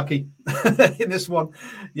Wales got lucky in this one.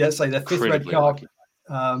 Yeah, say their 5th red card.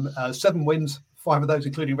 7 wins, 5 of those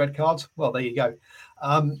including red cards. Well, there you go.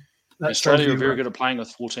 Australia are very good at playing with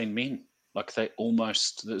 14 men. Like they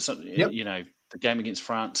almost, the game against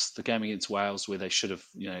France, the game against Wales, where they should have,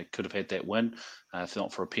 could have had that win, if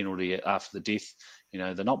not for a penalty after the death.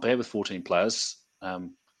 They're not bad with 14 players.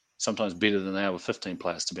 Sometimes better than they are with 15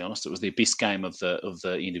 players. To be honest, it was their best game of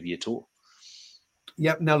the end of year tour.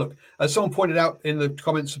 Yep. Now look, as someone pointed out in the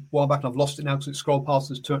comments a while back, and I've lost it now because it scrolled past.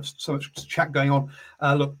 There's so much chat going on.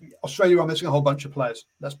 Look, Australia are missing a whole bunch of players.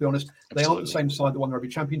 Let's be honest. They aren't the same side that won the Rugby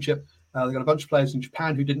Championship. They've got a bunch of players in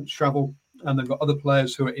Japan who didn't travel, and they've got other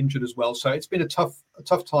players who are injured as well. So it's been a tough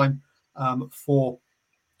time for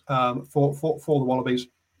the Wallabies.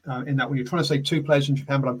 In that, when you're trying to say 2 players in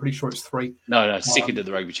Japan, but I'm pretty sure it's 3. No, second to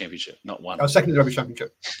the Rugby Championship, not 1. Second to the Rugby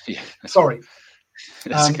Championship. Yeah, sorry.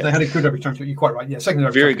 Okay. They had a good Rugby Championship. You're quite right. Yeah, second to the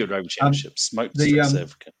Rugby Very good Rugby Championship. Smoked South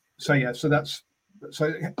Africa. So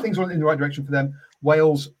things are in the right direction for them.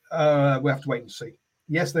 Wales, we have to wait and see.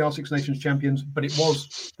 Yes, they are Six Nations champions, but it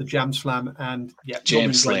was the Jam Slam, and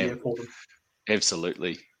Jam Slam for them.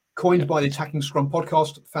 Absolutely. Coined by the Attacking Scrum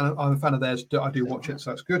podcast. I'm a fan of theirs. I do watch it, so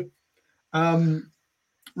that's good.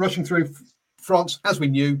 Rushing through France, as we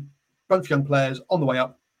knew, bunch of young players on the way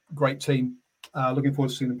up. Great team. Looking forward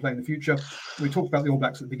to seeing them play in the future. We talked about the All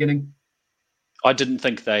Blacks at the beginning. I didn't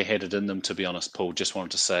think they had it in them, to be honest, Paul. Just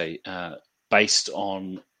wanted to say, based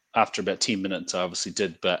on after about 10 minutes, I obviously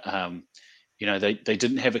did, but they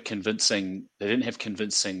didn't have convincing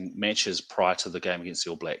matches prior to the game against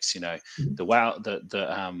the All Blacks.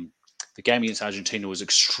 The game against Argentina was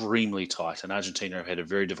extremely tight, and Argentina have had a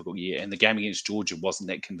very difficult year. And the game against Georgia wasn't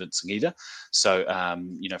that convincing either. So,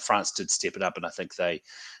 France did step it up, and I think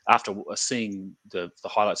after seeing the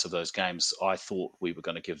highlights of those games, I thought we were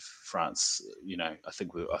going to give France. I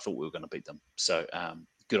thought we were going to beat them. So,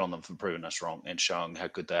 good on them for proving us wrong and showing how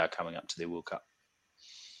good they are coming up to their World Cup.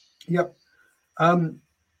 Yep.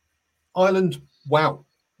 Ireland. Wow,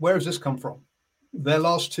 where has this come from? Their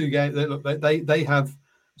last 2 games. They have.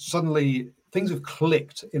 Suddenly, things have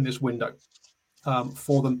clicked in this window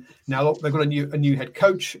for them. Now, look, they've got a new head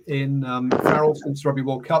coach in Farrell since the Rugby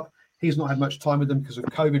World Cup. He's not had much time with them because of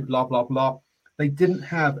COVID, blah, blah, blah. They didn't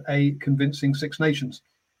have a convincing Six Nations.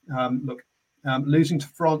 Losing to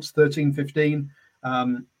France 13-15,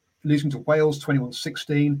 losing to Wales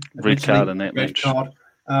 21-16. Red card in that match. So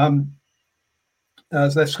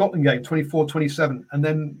their Scotland game, 24-27. And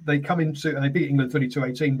then they come into, and they beat England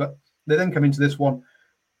 32-18, but they then come into this one.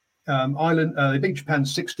 Ireland, they beat Japan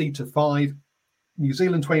 60-5, New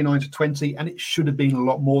Zealand 29-20, and it should have been a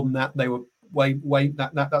lot more than that. They were way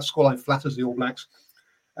that scoreline flatters the All Blacks,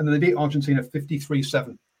 and then they beat Argentina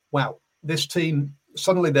 53-7. Wow, this team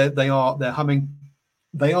suddenly they're humming.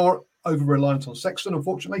 They are over reliant on Sexton,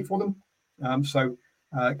 unfortunately for them. So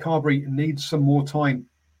Carberry needs some more time,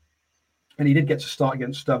 and he did get to start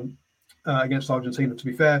against Argentina. To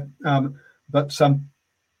be fair, but.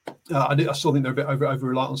 I still think they're a bit over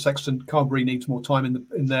reliant on Sexton. Carberry needs more time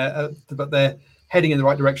in there, but they're heading in the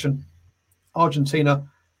right direction. Argentina,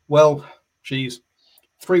 well, geez,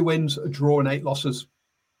 3 wins, a draw, and 8 losses.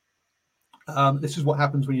 This is what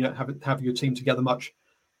happens when you don't have your team together much,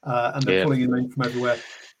 and they're pulling in from everywhere.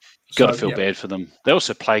 Got to feel bad for them. They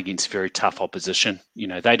also play against very tough opposition.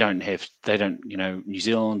 They don't, New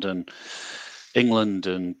Zealand and England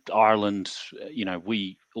and Ireland,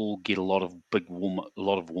 we all get a lot of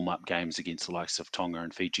warm-up games against the likes of Tonga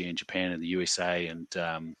and Fiji and Japan and the USA and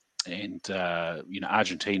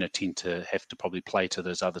Argentina tend to have to probably play to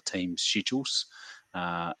those other teams' schedules,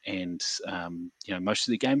 and most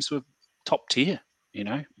of the games were top tier.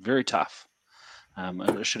 Very tough.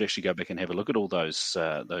 I should actually go back and have a look at all those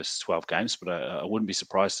 12 games, but I wouldn't be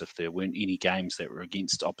surprised if there weren't any games that were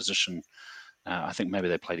against opposition. I think maybe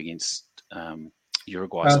they played against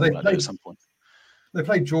Uruguay at some point. They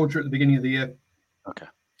played Georgia at the beginning of the year. Okay.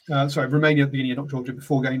 Romania at the beginning of, not Georgia,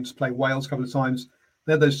 before games. Played Wales a couple of times.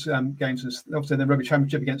 They're those games. Obviously, then Rugby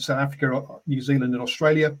Championship against South Africa, New Zealand, and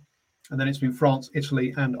Australia, and then it's been France,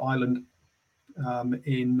 Italy, and Ireland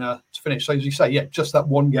to finish. So as you say, just that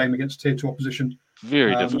one game against tier 2 opposition.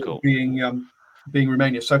 Very difficult. Being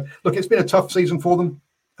Romania. So look, it's been a tough season for them,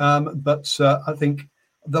 but I think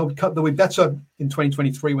they'll be better in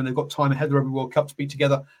 2023 when they've got time ahead of the Rugby World Cup to be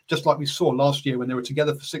together, just like we saw last year when they were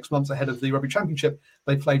together for 6 months ahead of the Rugby Championship.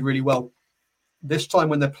 They played really well. This time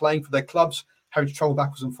when they're playing for their clubs, having to travel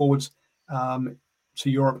backwards and forwards to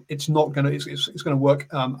Europe, it's not going to. It's going to work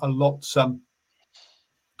a lot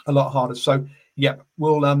harder. So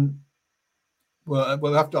we'll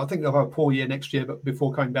have to. I think they'll have a poor year next year, but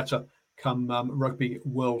before coming better come Rugby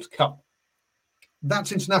World Cup.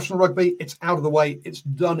 That's international rugby. It's out of the way. It's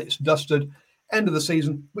done. It's dusted. End of the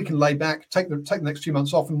season. We can lay back, take the next 2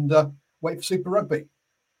 months off, and wait for Super Rugby.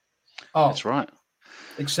 That's right.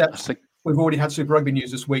 Except we've already had Super Rugby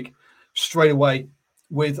news this week, straight away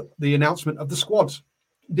with the announcement of the squads.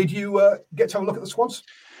 Did you get to have a look at the squads?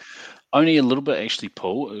 Only a little bit, actually,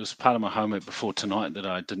 Paul. It was part of my homework before tonight that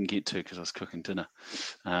I didn't get to because I was cooking dinner.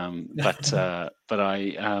 But I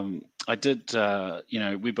did.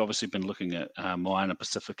 We've obviously been looking at Moana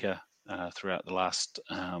Pacifica throughout the last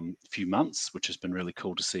few months, which has been really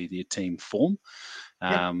cool to see their team form.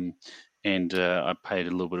 And I paid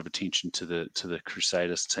a little bit of attention to the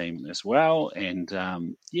Crusaders team as well. And I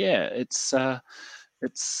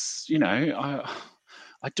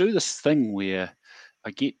do this thing where I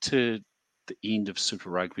get to the end of Super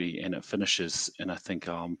Rugby and it finishes, and I think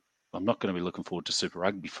I'm not going to be looking forward to Super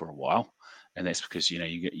Rugby for a while, and that's because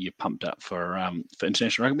you're pumped up for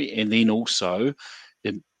international rugby, and then also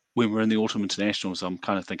when we're in the autumn internationals, I'm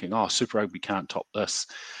kind of thinking, Super Rugby can't top this,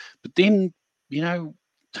 but then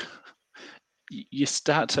you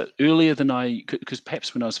start to earlier than because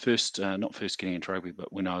perhaps when I was not first getting into rugby,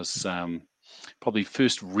 but when I was probably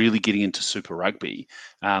first really getting into Super Rugby,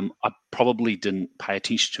 I probably didn't pay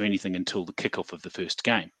attention to anything until the kickoff of the first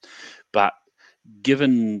game. But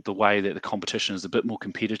given the way that the competition is a bit more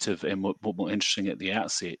competitive and more interesting at the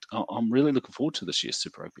outset, I'm really looking forward to this year's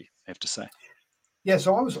Super Rugby, I have to say. Yeah,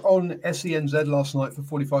 so I was on SENZ last night for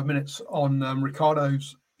 45 minutes on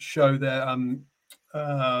Ricardo's show there,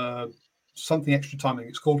 Something Extra Time, I think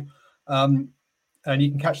it's called. And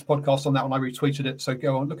you can catch the podcast on that one. I retweeted it. So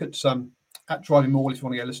go on, look at Driving Maul if you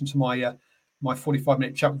want to go listen to my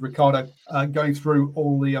 45-minute chat with Ricardo, going through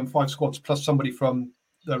all the 5 squads plus somebody from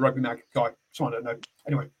the Rugby Mag guy. So I don't know.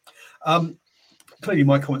 Anyway, clearly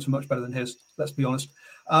my comments are much better than his. Let's be honest.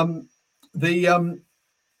 So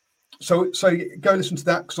go listen to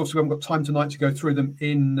that because obviously we haven't got time tonight to go through them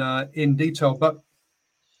in detail. But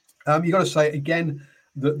you got to say again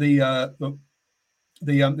that the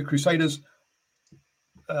Crusaders.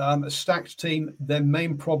 A stacked team. Their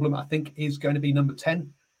main problem, I think, is going to be number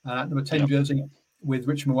 10. Number 10 jersey with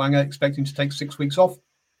Richard Mo'unga expecting to take 6 weeks off.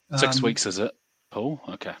 6 weeks, is it, Paul?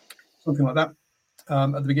 Okay. Something like that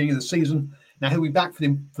at the beginning of the season. Now, he'll be back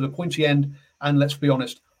for the pointy end. And let's be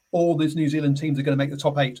honest, all these New Zealand teams are going to make the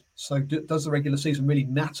top 8. So does the regular season really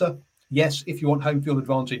matter? Yes, if you want home field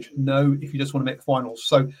advantage. No, if you just want to make the finals.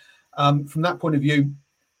 So from that point of view,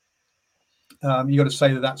 you got to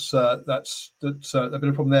say that's a bit of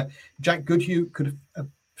a problem there. Jack Goodhue could have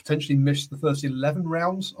potentially missed the first 11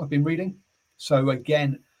 rounds, I've been reading. So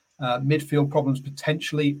again, midfield problems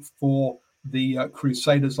potentially for the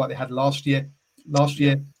Crusaders like they had last year. Last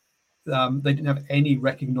year, they didn't have any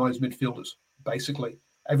recognised midfielders, basically.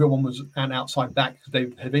 Everyone was an outside back.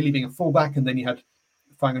 David Havili being a fullback, and then you had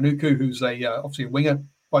Whanganuku, who's obviously a winger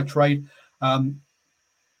by trade.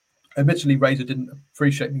 Admittedly, Razor didn't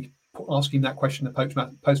appreciate me asking that question in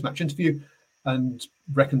the post-match interview and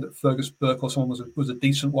reckoned that Fergus Burke or someone was a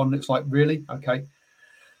decent one. It's like, really? Okay.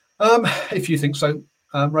 If you think so,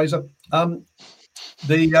 Razor.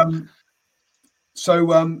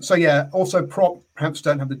 So yeah. Also, prop perhaps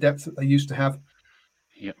don't have the depth that they used to have.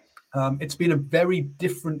 Yep. It's been a very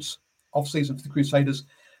different off-season for the Crusaders.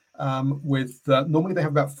 With normally they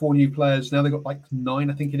have about 4 new players. Now they've got like 9,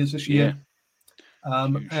 I think it is this year.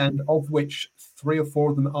 And of which 3 or 4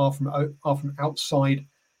 of them are from outside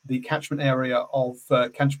the catchment area of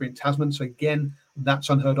Canterbury and Tasman. So again, that's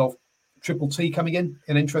unheard of. Triple T coming in,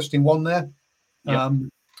 an interesting one there. Yep.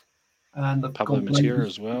 And Pablo Matera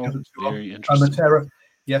as well. Very interesting. Matera,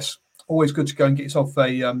 yes, always good to go and get yourself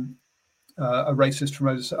a racist from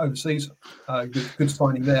overseas. Good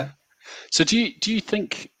signing there. So do you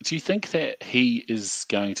think that he is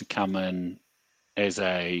going to come in as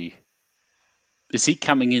is he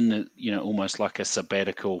coming in, almost like a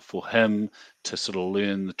sabbatical for him to sort of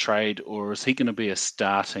learn the trade, or is he going to be a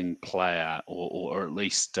starting player, or at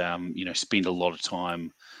least spend a lot of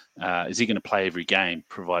time? Is he going to play every game,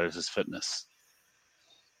 provided his fitness?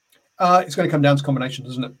 It's going to come down to combinations,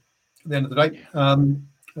 isn't it? At the end of the day, I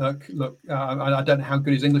don't know how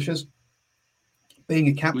good his English is. Being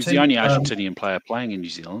a captain, he's the only Argentinian player playing in New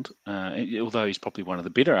Zealand. Although he's probably one of the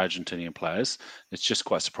better Argentinian players, it's just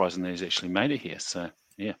quite surprising that he's actually made it here. So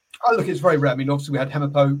yeah. Oh, look, it's very rare. I mean, obviously we had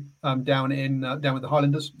Hemapo down with the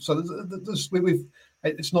Highlanders, so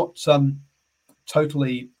it's not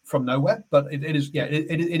totally from nowhere, but it is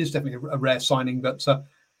definitely a rare signing. But and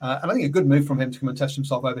I think a good move from him to come and test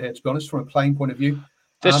himself over here. To be honest, from a playing point of view.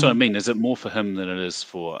 That's what I mean. Is it more for him than it is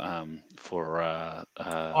for I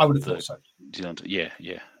would have thought so. Yeah.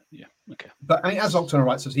 Okay. But as October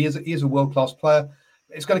Wright says, he is a world-class player.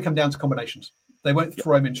 It's going to come down to combinations. They won't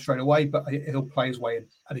throw him in straight away, but he'll play his way in,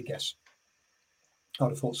 I'd guess. I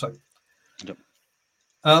would have thought so. Yep.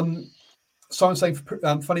 Simon saying,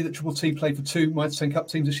 funny that Triple T played for 2 Mitre 10 Cup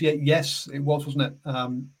teams this year. Yes, it was, wasn't it?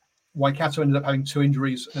 Waikato ended up having 2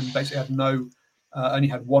 injuries and basically had only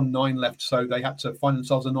had 1 9 left, so they had to find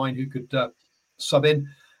themselves a 9 who could sub in.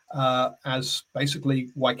 As basically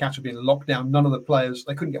Waikato being locked down, none of the players,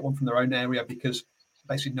 they couldn't get one from their own area because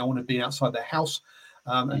basically no one had been outside their house,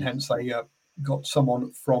 and hence they got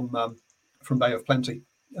someone from Bay of Plenty,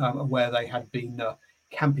 where they had been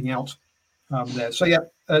camping out there. So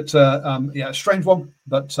it's a strange one,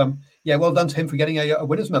 but well done to him for getting a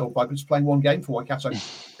winner's medal by just playing 1 game for Waikato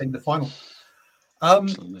in the final.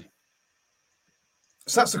 Absolutely.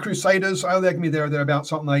 So that's the Crusaders. They're going to be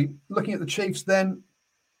thereabouts, aren't they? Looking at the Chiefs, then,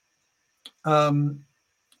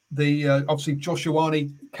 obviously Josh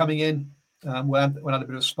Ioane coming in will add a bit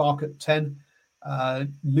of a spark at 10.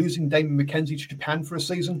 Losing Damon McKenzie to Japan for a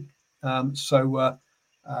season. So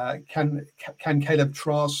can Caleb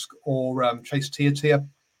Trask or Chase Tiatia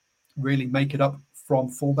really make it up from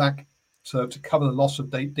fullback to cover the loss of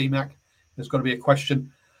DMAC? There's got to be a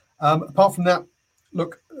question. Apart from that,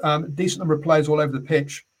 look, decent number of players all over the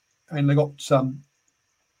pitch, and they got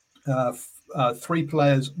 3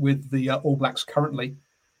 players with the All Blacks currently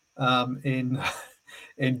in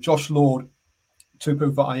Josh Lord,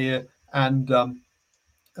 Tupu Va'air, and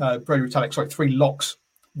Brady Retallick. Sorry, 3 locks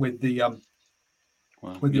with the All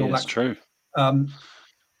Blacks. True.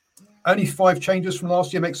 Only 5 changes from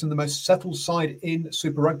last year makes them the most settled side in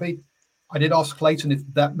Super Rugby. I did ask Clayton if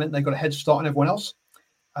that meant they got a head start on everyone else.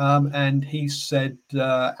 And he said,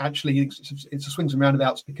 actually, it's a swings and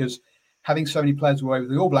roundabouts because having so many players away with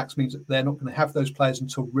the All Blacks means that they're not going to have those players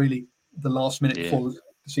until really the last minute before the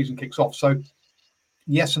season kicks off. So,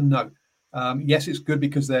 yes and no. Yes, it's good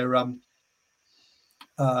because they're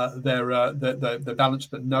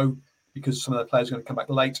balanced, but no, because some of the players are going to come back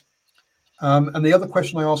late. And the other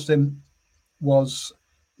question I asked him was,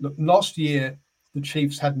 look, last year the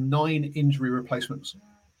Chiefs had 9 injury replacements,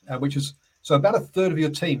 which is so about a third of your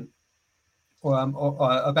team, or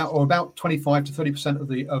about 25 to 30% of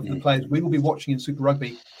the players we will be watching in Super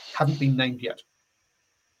Rugby haven't been named yet.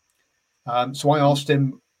 So I asked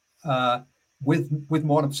him, with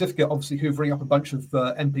Moana Pacifica obviously hoovering up a bunch of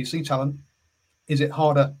NPC talent, is it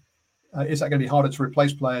harder? Is that going to be harder to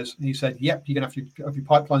replace players? And he said, yep, you're going to have your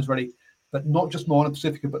pipelines ready, but not just Moana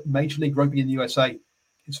Pacifica, but Major League Rugby in the USA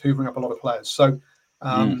is hoovering up a lot of players. So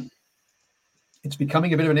it's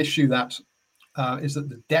becoming a bit of an issue that is that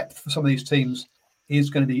the depth for some of these teams is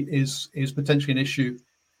going to be is potentially an issue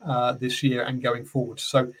this year and going forward.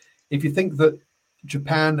 So if you think that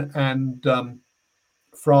Japan and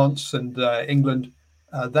France and England,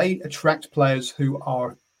 they attract players who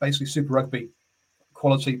are basically Super Rugby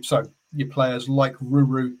quality. So your players like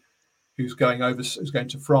Ruru, who's going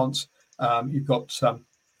to France. You've got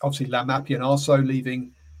obviously Lamapi and Arso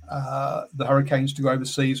leaving the Hurricanes to go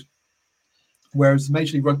overseas, whereas the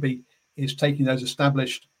Major League Rugby is taking those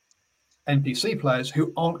established NPC players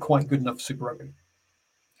who aren't quite good enough for Super Rugby.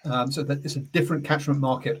 So that it's a different catchment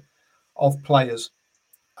market of players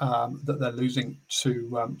that they're losing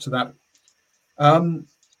to that.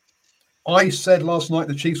 I said last night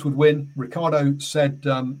the Chiefs would win. Ricardo said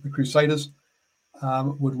the Crusaders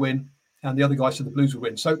would win, and the other guy said the Blues would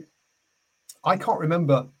win. So I can't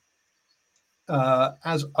remember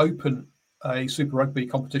as open a Super Rugby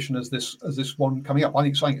competition as this one coming up. I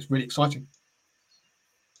think it's really exciting.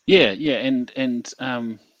 Yeah, and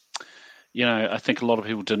I think a lot of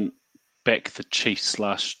people didn't back the Chiefs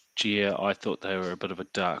last year. I thought they were a bit of a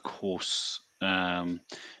dark horse, and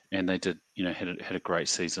they did, had a great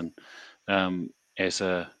season. As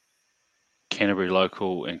a Canterbury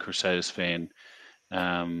local and Crusaders fan,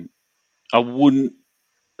 I wouldn't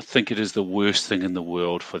think it is the worst thing in the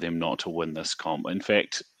world for them not to win this comp. In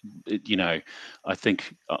fact, I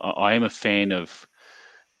think I am a fan of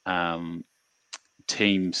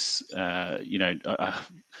teams.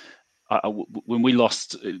 When we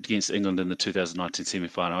lost against England in the 2019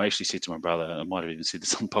 semi-final, I actually said to my brother, I might have even said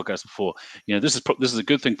this on the podcast before, this is a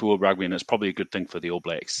good thing for World Rugby, and it's probably a good thing for the All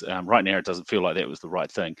Blacks. Right now, it doesn't feel like that was the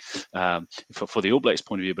right thing for the All Blacks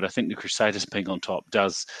point of view, but I think the Crusaders being on top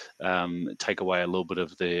does take away a little bit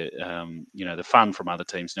of the the fun from other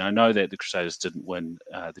teams. Now, I know that the Crusaders didn't win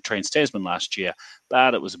the Trans-Tasman last year,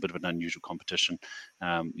 but it was a bit of an unusual competition.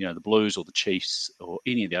 The Blues or the Chiefs or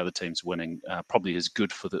any of the other teams winning probably is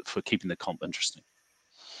good for keeping the comp interesting.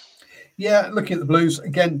 Yeah, looking at the Blues,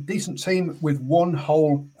 again, decent team with one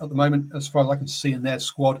hole at the moment, as far as I can see in their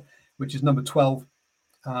squad, which is number 12.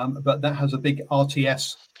 But that has a big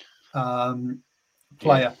RTS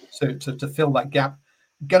player to fill that gap.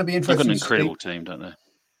 Going to be interesting. They've got an incredible team, don't they?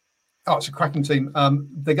 Oh, it's a cracking team.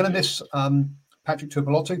 They're going to miss Patrick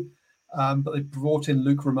Tuipulotu, but they've brought in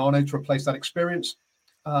Luke Romano to replace that experience.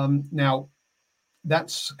 Now,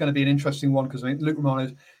 that's going to be an interesting one because I think Luke Romano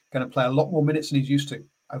is going to play a lot more minutes than he's used to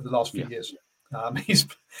over the last few years. He's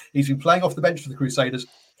been playing off the bench for the Crusaders.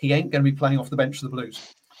 He ain't going to be playing off the bench for the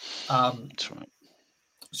Blues. That's right.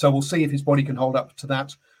 So we'll see if his body can hold up to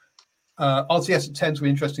that. RTS at 10 will be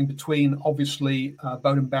interesting between, obviously,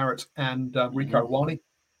 Bowden Barrett and Rieko Ioane.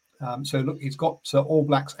 So look, he's got All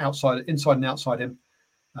Blacks inside and outside him.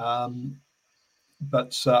 But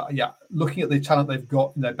looking at the talent they've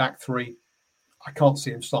got in their back three, I can't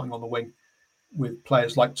see him starting on the wing with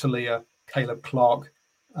players like Talia, Caleb Clark.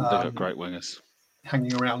 They've got great wingers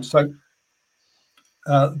hanging around. So,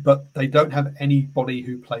 but they don't have anybody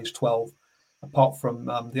who plays 12 apart from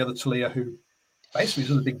the other Talia, who basically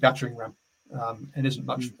is a big battering ram and isn't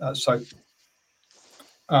much. So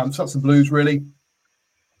that's the Blues really.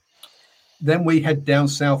 Then we head down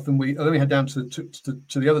south, and we head down to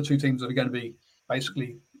the other two teams that are going to be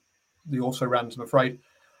basically the also rans, I'm afraid.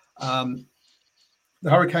 The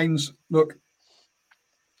Hurricanes, look,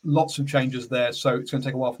 lots of changes there, so it's going to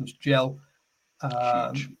take a while for them to gel.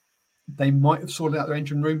 They might have sorted out their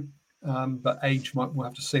engine room, but age we'll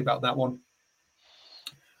have to see about that one.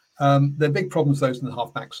 Their big problems, those in the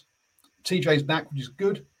halfbacks. TJ's back, which is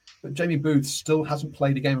good, but Jamie Booth still hasn't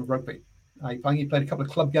played a game of rugby. He played a couple of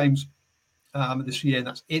club games this year, and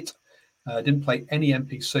that's it. Didn't play any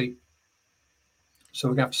NPC. So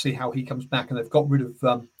we're going to have to see how he comes back. And they've got rid of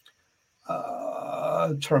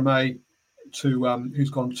Terame, who's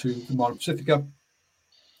gone to the Mara Pacifica.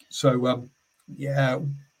 So,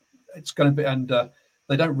 it's going to be, and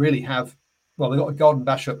they don't really have, they've got a Garden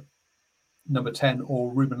Bashop, number 10,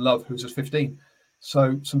 or Ruben Love, who's at 15.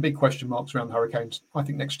 So some big question marks around the Hurricanes, I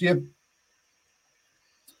think, next year.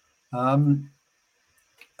 And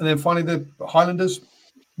then finally, the Highlanders,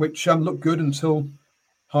 which look good until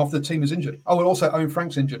half the team is injured. Oh, and also Owen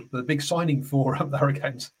Frank's injured, the big signing for the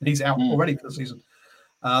Hurricanes. He's out already for the season.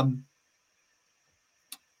 And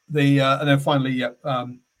then finally,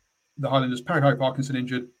 the Highlanders, Parry Parkinson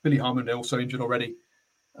injured, Billy Harmon also injured already.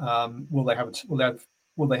 Will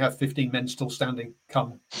they have 15 men still standing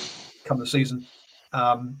come the season?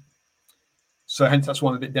 So hence that's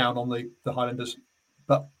one a bit down on the Highlanders.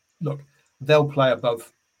 But look, they'll play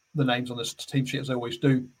above the names on this team sheet as they always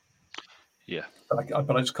do. Yeah. But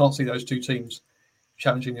I just can't see those two teams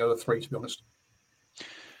challenging the other three, to be honest.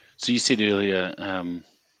 So you said earlier,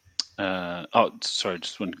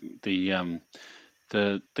 just when the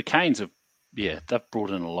Canes have, they've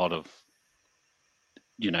brought in a lot of,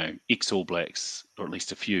 ex-All Blacks, or at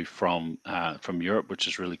least a few from Europe, which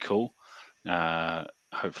is really cool.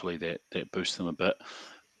 Hopefully that boosts them a bit.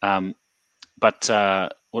 But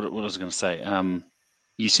what was I going to say?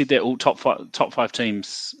 You said that all top five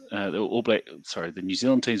teams, the New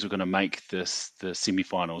Zealand teams were going to make the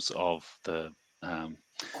semi-finals of the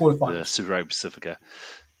Super Rugby Pacifica.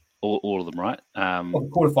 all of them, right? The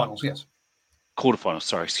quarterfinals, yes. Quarterfinals,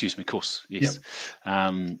 sorry, excuse me, of course, yes.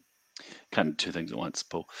 Can't do two things at once,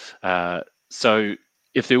 Paul. So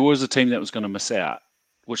if there was a team that was going to miss out,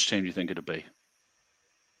 which team do you think it'd be?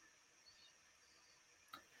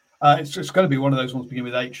 It's going to be one of those ones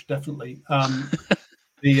beginning with H, definitely. And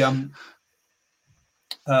it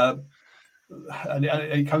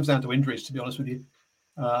comes down to injuries, to be honest with you.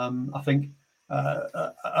 I think,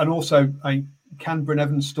 and also, can Bryn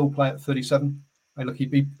Evans still play at 37? Look, he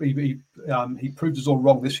proved us all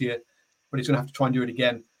wrong this year, but he's going to have to try and do it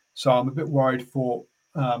again. So I'm a bit worried for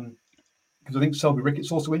because I think Selby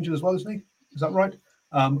Ricketts also injured as well, isn't he? Is that right?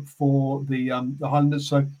 For the Highlanders.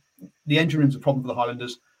 So the engine room's a problem for the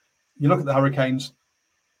Highlanders. You look at the Hurricanes.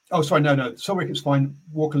 Oh, sorry, no. Selby Ricketts fine.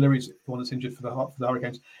 Walker Leary's the one that's injured for the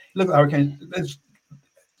Hurricanes. You look at the Hurricanes.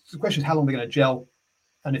 The question is how long they're going to gel,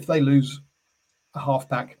 and if they lose a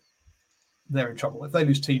halfback, they're in trouble. If they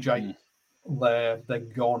lose TJ, they're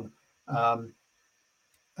gone.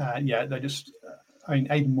 They're just.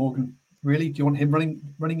 Aidan Morgan. Really, do you want him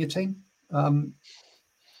running your team? So I'm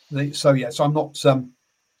not.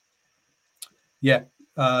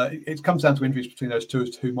 It comes down to injuries between those two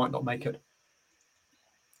as to who might not make it.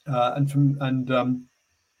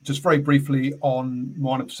 Just very briefly on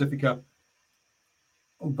Moana Pacifica,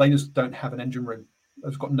 they just don't have an engine room.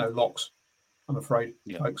 They've got no locks, I'm afraid,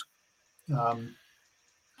 folks.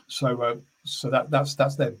 So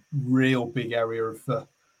that's their real big area of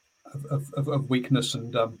weakness,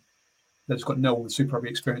 and they've just got no one with Super Rugby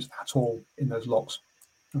experience at all in those locks,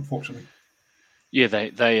 unfortunately. Yeah,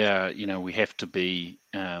 they are. We have to be.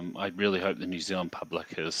 I really hope the New Zealand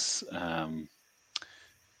public is,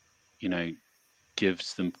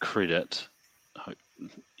 gives them credit.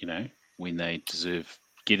 When they deserve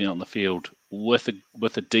getting on the field with a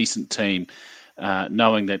decent team,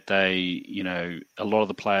 knowing that they, a lot of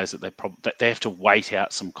the players that they have to wait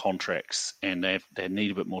out some contracts, and they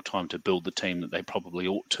need a bit more time to build the team that they probably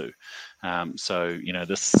ought to.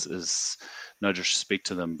 This is no disrespect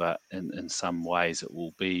to them, but in some ways it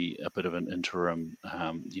will be a bit of an interim,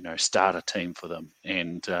 starter team for them,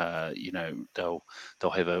 and they'll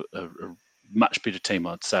have a much better team,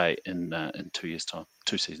 I'd say, in 2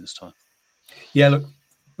 seasons' time. Yeah, look,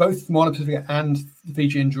 both Moana Pacifica and the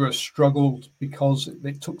Fiji Endurers struggled because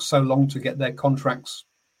it took so long to get their contracts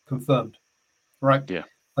confirmed, right? Yeah.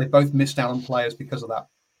 They both missed out on players because of that.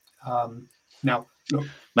 Now, look,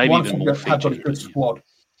 maybe Moana even more Pacifica have got a good squad,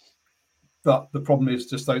 but the problem is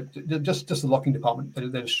just the locking department.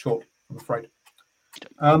 They're just short, I'm afraid.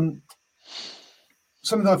 Something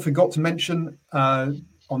that I forgot to mention on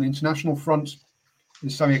the international front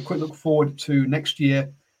is having a quick look forward to next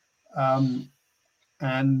year.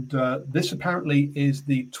 This apparently is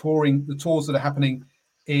the tours that are happening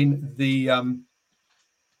in the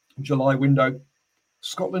July window.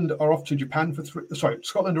 Scotland are off to Japan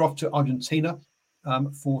Scotland are off to Argentina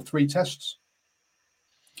for 3 tests.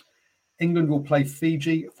 England will play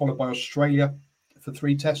Fiji, followed by Australia for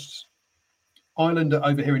 3 tests. Ireland are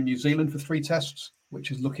over here in New Zealand for 3 tests,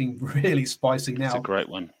 which is looking really spicy now. It's a great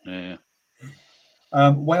one. Yeah.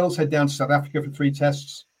 Wales head down to South Africa for 3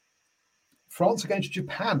 tests. France are going to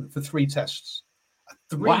Japan for 3 tests. A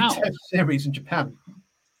 3-test series in Japan.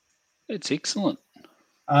 It's excellent.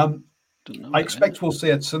 I expect we'll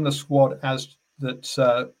see a similar squad as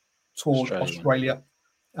that toured Australia.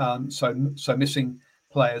 So missing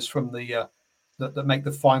players from the that make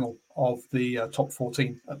the final of the top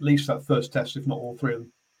 14, at least that first test, if not all 3 of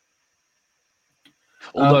them.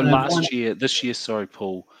 Although this year, sorry,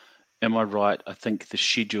 Paul, am I right? I think the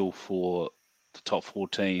schedule for the top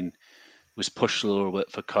 14 was pushed a little bit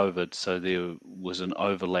for COVID, so there was an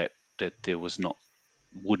overlap that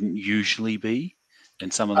wouldn't usually be in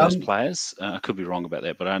some of those players. I could be wrong about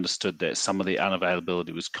that, but I understood that some of the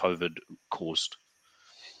unavailability was COVID caused.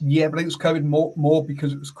 Yeah, but I think it was COVID more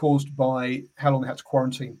because it was caused by how long they had to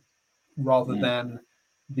quarantine, rather than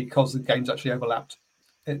because the games actually overlapped.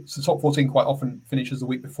 It's the top 14 quite often finishes the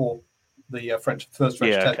week before the first French test.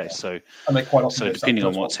 Yeah, okay. So, and they quite often. So depending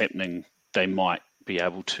on what's happening, they might be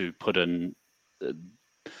able to put in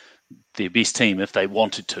their best team if they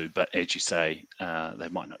wanted to, but as you say, they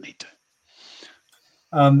might not need to.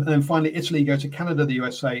 And then finally, Italy go to Canada, the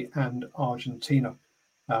USA, and Argentina.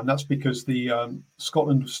 That's because the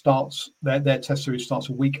Scotland starts their test series starts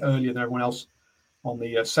a week earlier than everyone else on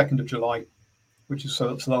the 2nd of July, which is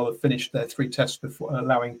so they'll have finished their 3 tests before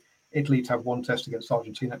allowing Italy to have 1 test against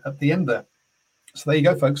Argentina at the end there. So there you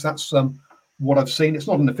go, folks. That's what I've seen. It's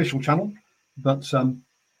not an official channel, but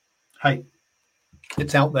hey,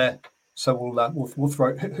 it's out there. So we'll throw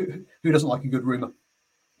it. Who doesn't like a good rumor?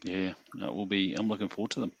 Yeah, that will be. I'm looking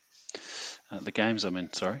forward to them. The games,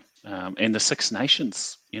 sorry. And the Six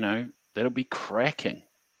Nations, that'll be cracking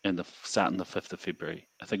starting the 5th of February.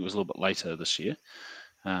 I think it was a little bit later this year.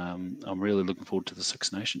 I'm really looking forward to the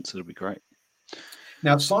Six Nations. It'll be great.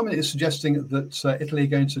 Now, Simon is suggesting that Italy are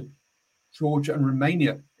going to Georgia and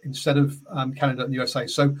Romania instead of Canada and the USA.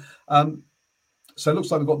 So it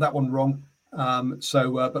looks like we've got that one wrong.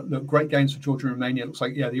 But look, great games for Georgia and Romania. It looks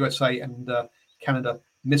like, the USA and Canada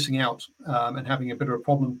missing out and having a bit of a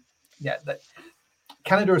problem. Yeah,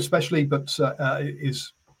 Canada especially, but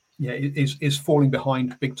is falling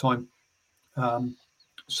behind big time.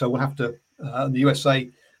 So we'll have to. The USA,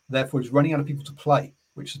 therefore, is running out of people to play,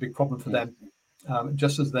 which is a big problem for them.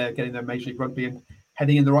 Just as they're getting their Major League Rugby and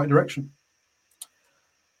heading in the right direction.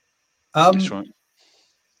 That's right.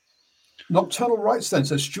 Nocturnal Rights then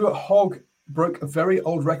says Stuart Hogg broke a very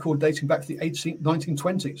old record dating back to the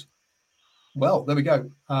 1920s. Well, there we go.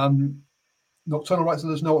 Nocturnal Rights,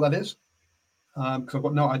 let us know what that is. Because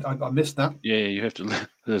I missed that. Yeah, you have to let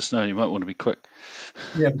us know. You might want to be quick.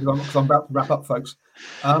 Yeah, because I'm about to wrap up, folks.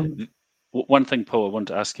 One thing, Paul, I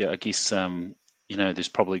wanted to ask you. I guess there's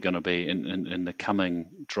probably going to be in the coming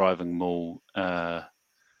driving maul.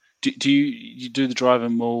 Do you do the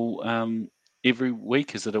driving maul every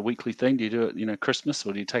week? Is it a weekly thing? Do you do it, Christmas,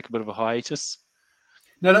 or do you take a bit of a hiatus?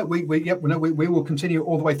 No, we will continue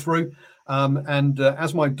all the way through. And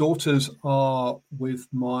as my daughters are with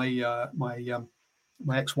my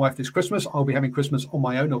my ex-wife this Christmas, I'll be having Christmas on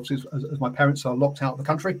my own, obviously, as my parents are locked out of the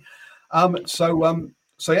country. So I've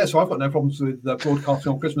got no problems with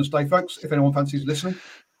broadcasting on Christmas Day, folks. If anyone fancies listening,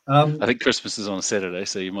 I think Christmas is on a Saturday,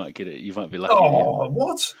 so you might get it. You might be lucky. Oh,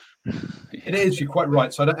 what? Yeah. It is. You're quite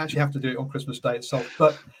right. So I don't actually have to do it on Christmas Day itself,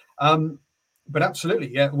 but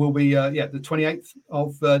absolutely, yeah, we'll be the 28th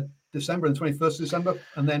of December and the 21st of December,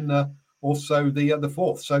 and then also the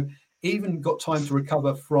 4th. So even got time to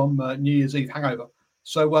recover from New Year's Eve hangover.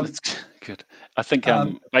 So that's good. I think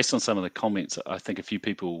based on some of the comments, I think a few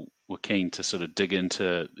people were keen to sort of dig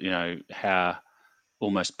into how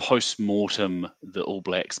almost post-mortem the All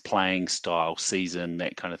Blacks playing style, season,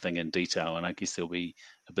 that kind of thing in detail, and I guess there'll be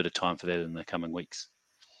a bit of time for that in the coming weeks.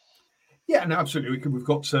 Yeah, no, absolutely. We've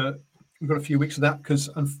got a few weeks of that because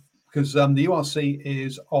the URC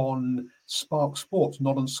is on Spark Sports,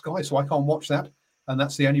 not on Sky, so I can't watch that. And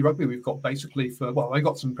that's the only rugby we've got basically I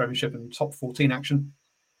got some Premiership and top 14 action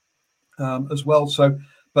as well. So,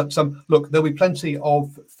 but look, there'll be plenty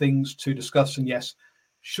of things to discuss. And yes,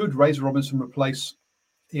 should Razor Robinson replace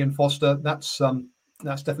Ian Foster? That's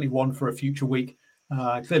definitely one for a future week.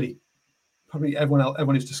 Clearly, probably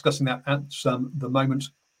everyone is discussing that at the moment.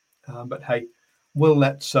 But hey, we'll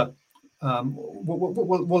let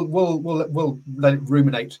we'll let it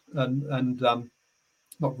ruminate and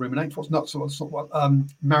not ruminate.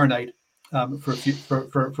 Marinade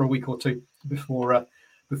for a week or two before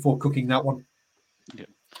cooking that one. Yeah.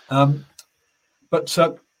 But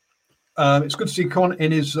it's good to see Con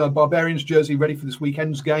in his Barbarians jersey, ready for this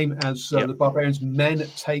weekend's game as the Barbarians men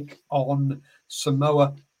take on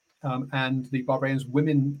Samoa and the Barbarians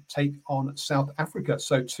women take on South Africa.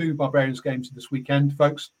 So 2 Barbarians games this weekend,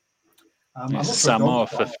 folks. Samoa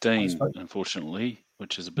 15, unfortunately,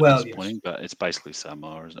 which is a bit disappointing, but it's basically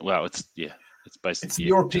Samoa, isn't it? Well, it's basically it's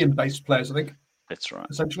European-based players, I think. That's right,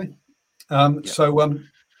 essentially. So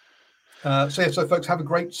folks, have a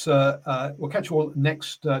great. We'll catch you all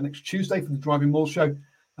next Tuesday for the Driving Maul show.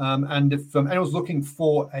 And if anyone's looking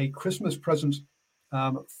for a Christmas present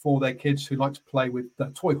for their kids who like to play with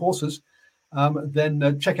toy horses,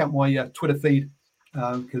 then check out my Twitter feed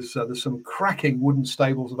because there's some cracking wooden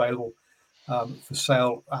stables available for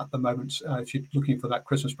sale at the moment if you're looking for that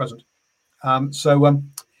Christmas present.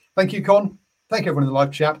 Thank you, Con. Thank everyone in the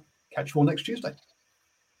live chat. Catch you all next Tuesday.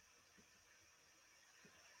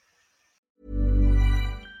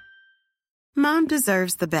 Mom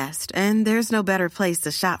deserves the best, and there's no better place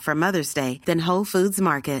to shop for Mother's Day than Whole Foods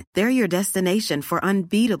Market. They're your destination for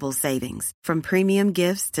unbeatable savings, from premium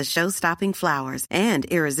gifts to show-stopping flowers and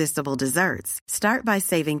irresistible desserts. Start by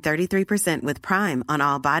saving 33% with Prime on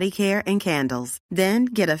all body care and candles. Then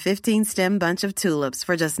get a 15-stem bunch of tulips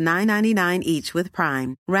for just $9.99 each with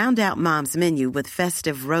Prime. Round out Mom's menu with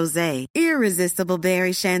festive rosé, irresistible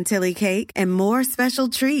berry chantilly cake, and more special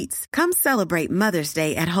treats. Come celebrate Mother's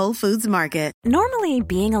Day at Whole Foods Market. Normally,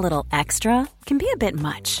 being a little extra can be a bit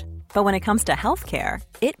much, But when it comes to healthcare,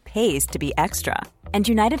 it pays to be extra. And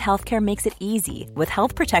United Healthcare makes it easy with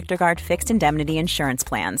Health Protector Guard fixed indemnity insurance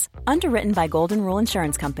plans. Underwritten by Golden Rule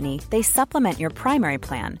Insurance Company, they supplement your primary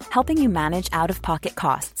plan, helping you manage out-of-pocket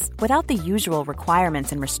costs without the usual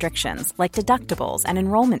requirements and restrictions like deductibles and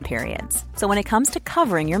enrollment periods. So when it comes to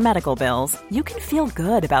covering your medical bills, you can feel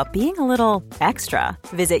good about being a little extra.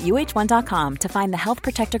 Visit UH1.com to find the Health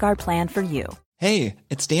Protector Guard plan for you. Hey,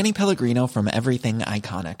 it's Danny Pellegrino from Everything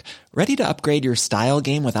Iconic. Ready to upgrade your style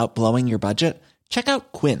game without blowing your budget? Check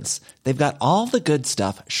out Quince. They've got all the good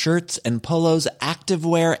stuff, shirts and polos,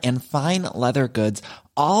 activewear, and fine leather goods,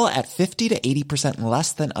 all at 50 to 80%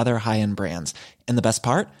 less than other high-end brands. And the best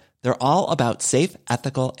part? They're all about safe,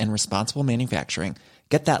 ethical, and responsible manufacturing.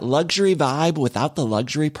 Get that luxury vibe without the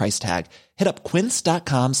luxury price tag. Hit up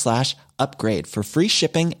quince.com/upgrade for free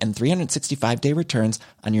shipping and 365-day returns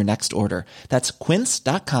on your next order. That's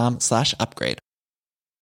quince.com/upgrade.